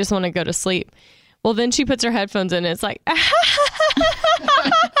like, I just want to go to sleep. Well, then she puts her headphones in. And it's like.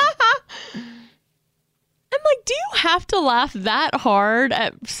 I'm like, do you have to laugh that hard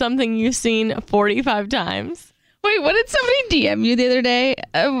at something you've seen 45 times? Wait, what did somebody DM you the other day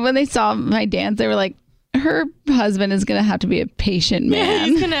when they saw my dance? They were like, her husband is going to have to be a patient Yeah, man.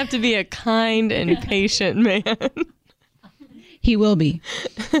 he's going to have to be a kind and patient man. He will be.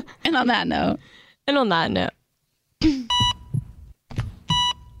 And on that note. And on that note.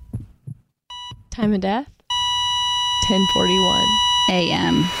 Time of death? 10:41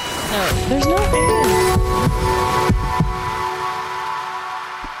 a.m. No, there's no A.M.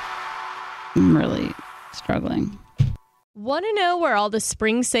 I'm really struggling. Want to know where all the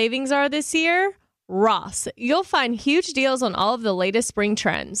spring savings are this year? Ross. You'll find huge deals on all of the latest spring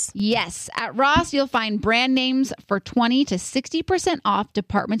trends. Yes, at Ross, you'll find brand names for 20 to 60% off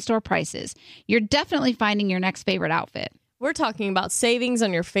department store prices. You're definitely finding your next favorite outfit. We're talking about savings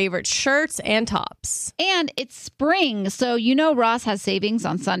on your favorite shirts and tops. And it's spring, so you know Ross has savings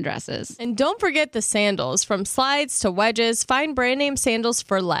on sundresses. And don't forget the sandals. From slides to wedges, find brand name sandals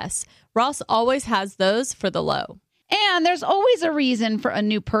for less. Ross always has those for the low. And there's always a reason for a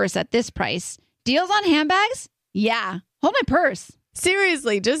new purse at this price. Deals on handbags? Yeah. Hold my purse.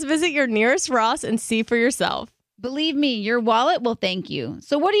 Seriously, just visit your nearest Ross and see for yourself. Believe me, your wallet will thank you.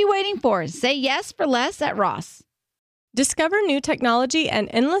 So what are you waiting for? Say yes for less at Ross. Discover new technology and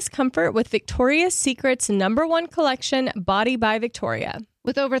endless comfort with Victoria's Secret's #1 collection, Body by Victoria.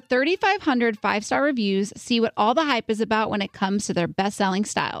 With over 3,500 five-star reviews, see what all the hype is about when it comes to their best-selling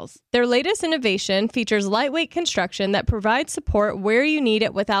styles. Their latest innovation features lightweight construction that provides support where you need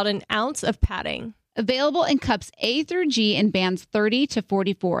it without an ounce of padding. Available in cups A through G in bands 30 to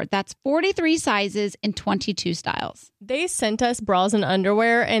 44. That's 43 sizes in 22 styles. They sent us bras and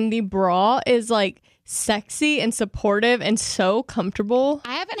underwear, and the bra is like sexy and supportive and so comfortable.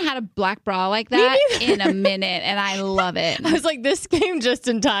 I haven't had a black bra like that in a minute, and I love it. I was like, this came just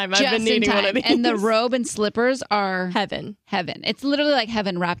in time. I've been needing one of these. And the robe and slippers are heaven. Heaven. It's literally like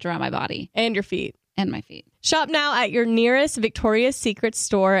heaven wrapped around my body. And your feet. And my feet. Shop now at your nearest Victoria's Secret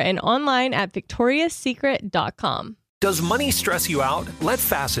store and online at victoriassecret.com. Does money stress you out? Let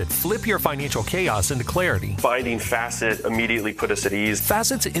Facet flip your financial chaos into clarity. Finding Facet immediately put us at ease.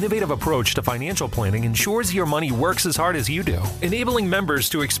 Facet's innovative approach to financial planning ensures your money works as hard as you do, enabling members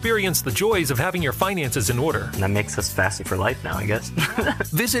to experience the joys of having your finances in order. And that makes us Facet for life now, I guess.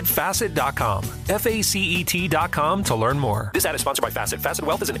 Visit Facet.com, FACET.com to learn more. This ad is sponsored by Facet. Facet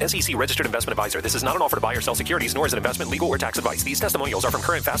Wealth is an SEC registered investment advisor. This is not an offer to buy or sell securities, nor is it investment, legal, or tax advice. These testimonials are from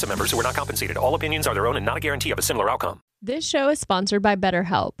current Facet members who are not compensated. All opinions are their own and not a guarantee of a similar outcome. This show is sponsored by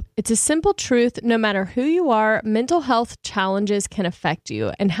BetterHelp. It's a simple truth. No matter who you are, mental health challenges can affect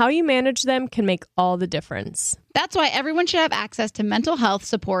you, and how you manage them can make all the difference. That's why everyone should have access to mental health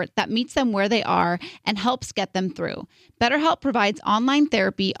support that meets them where they are and helps get them through. BetterHelp provides online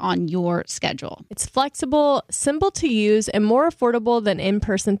therapy on your schedule. It's flexible, simple to use, and more affordable than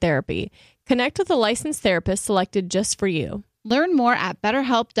in-person therapy. Connect with a licensed therapist selected just for you. Learn more at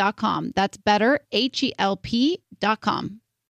BetterHelp.com. That's BetterHelp.com.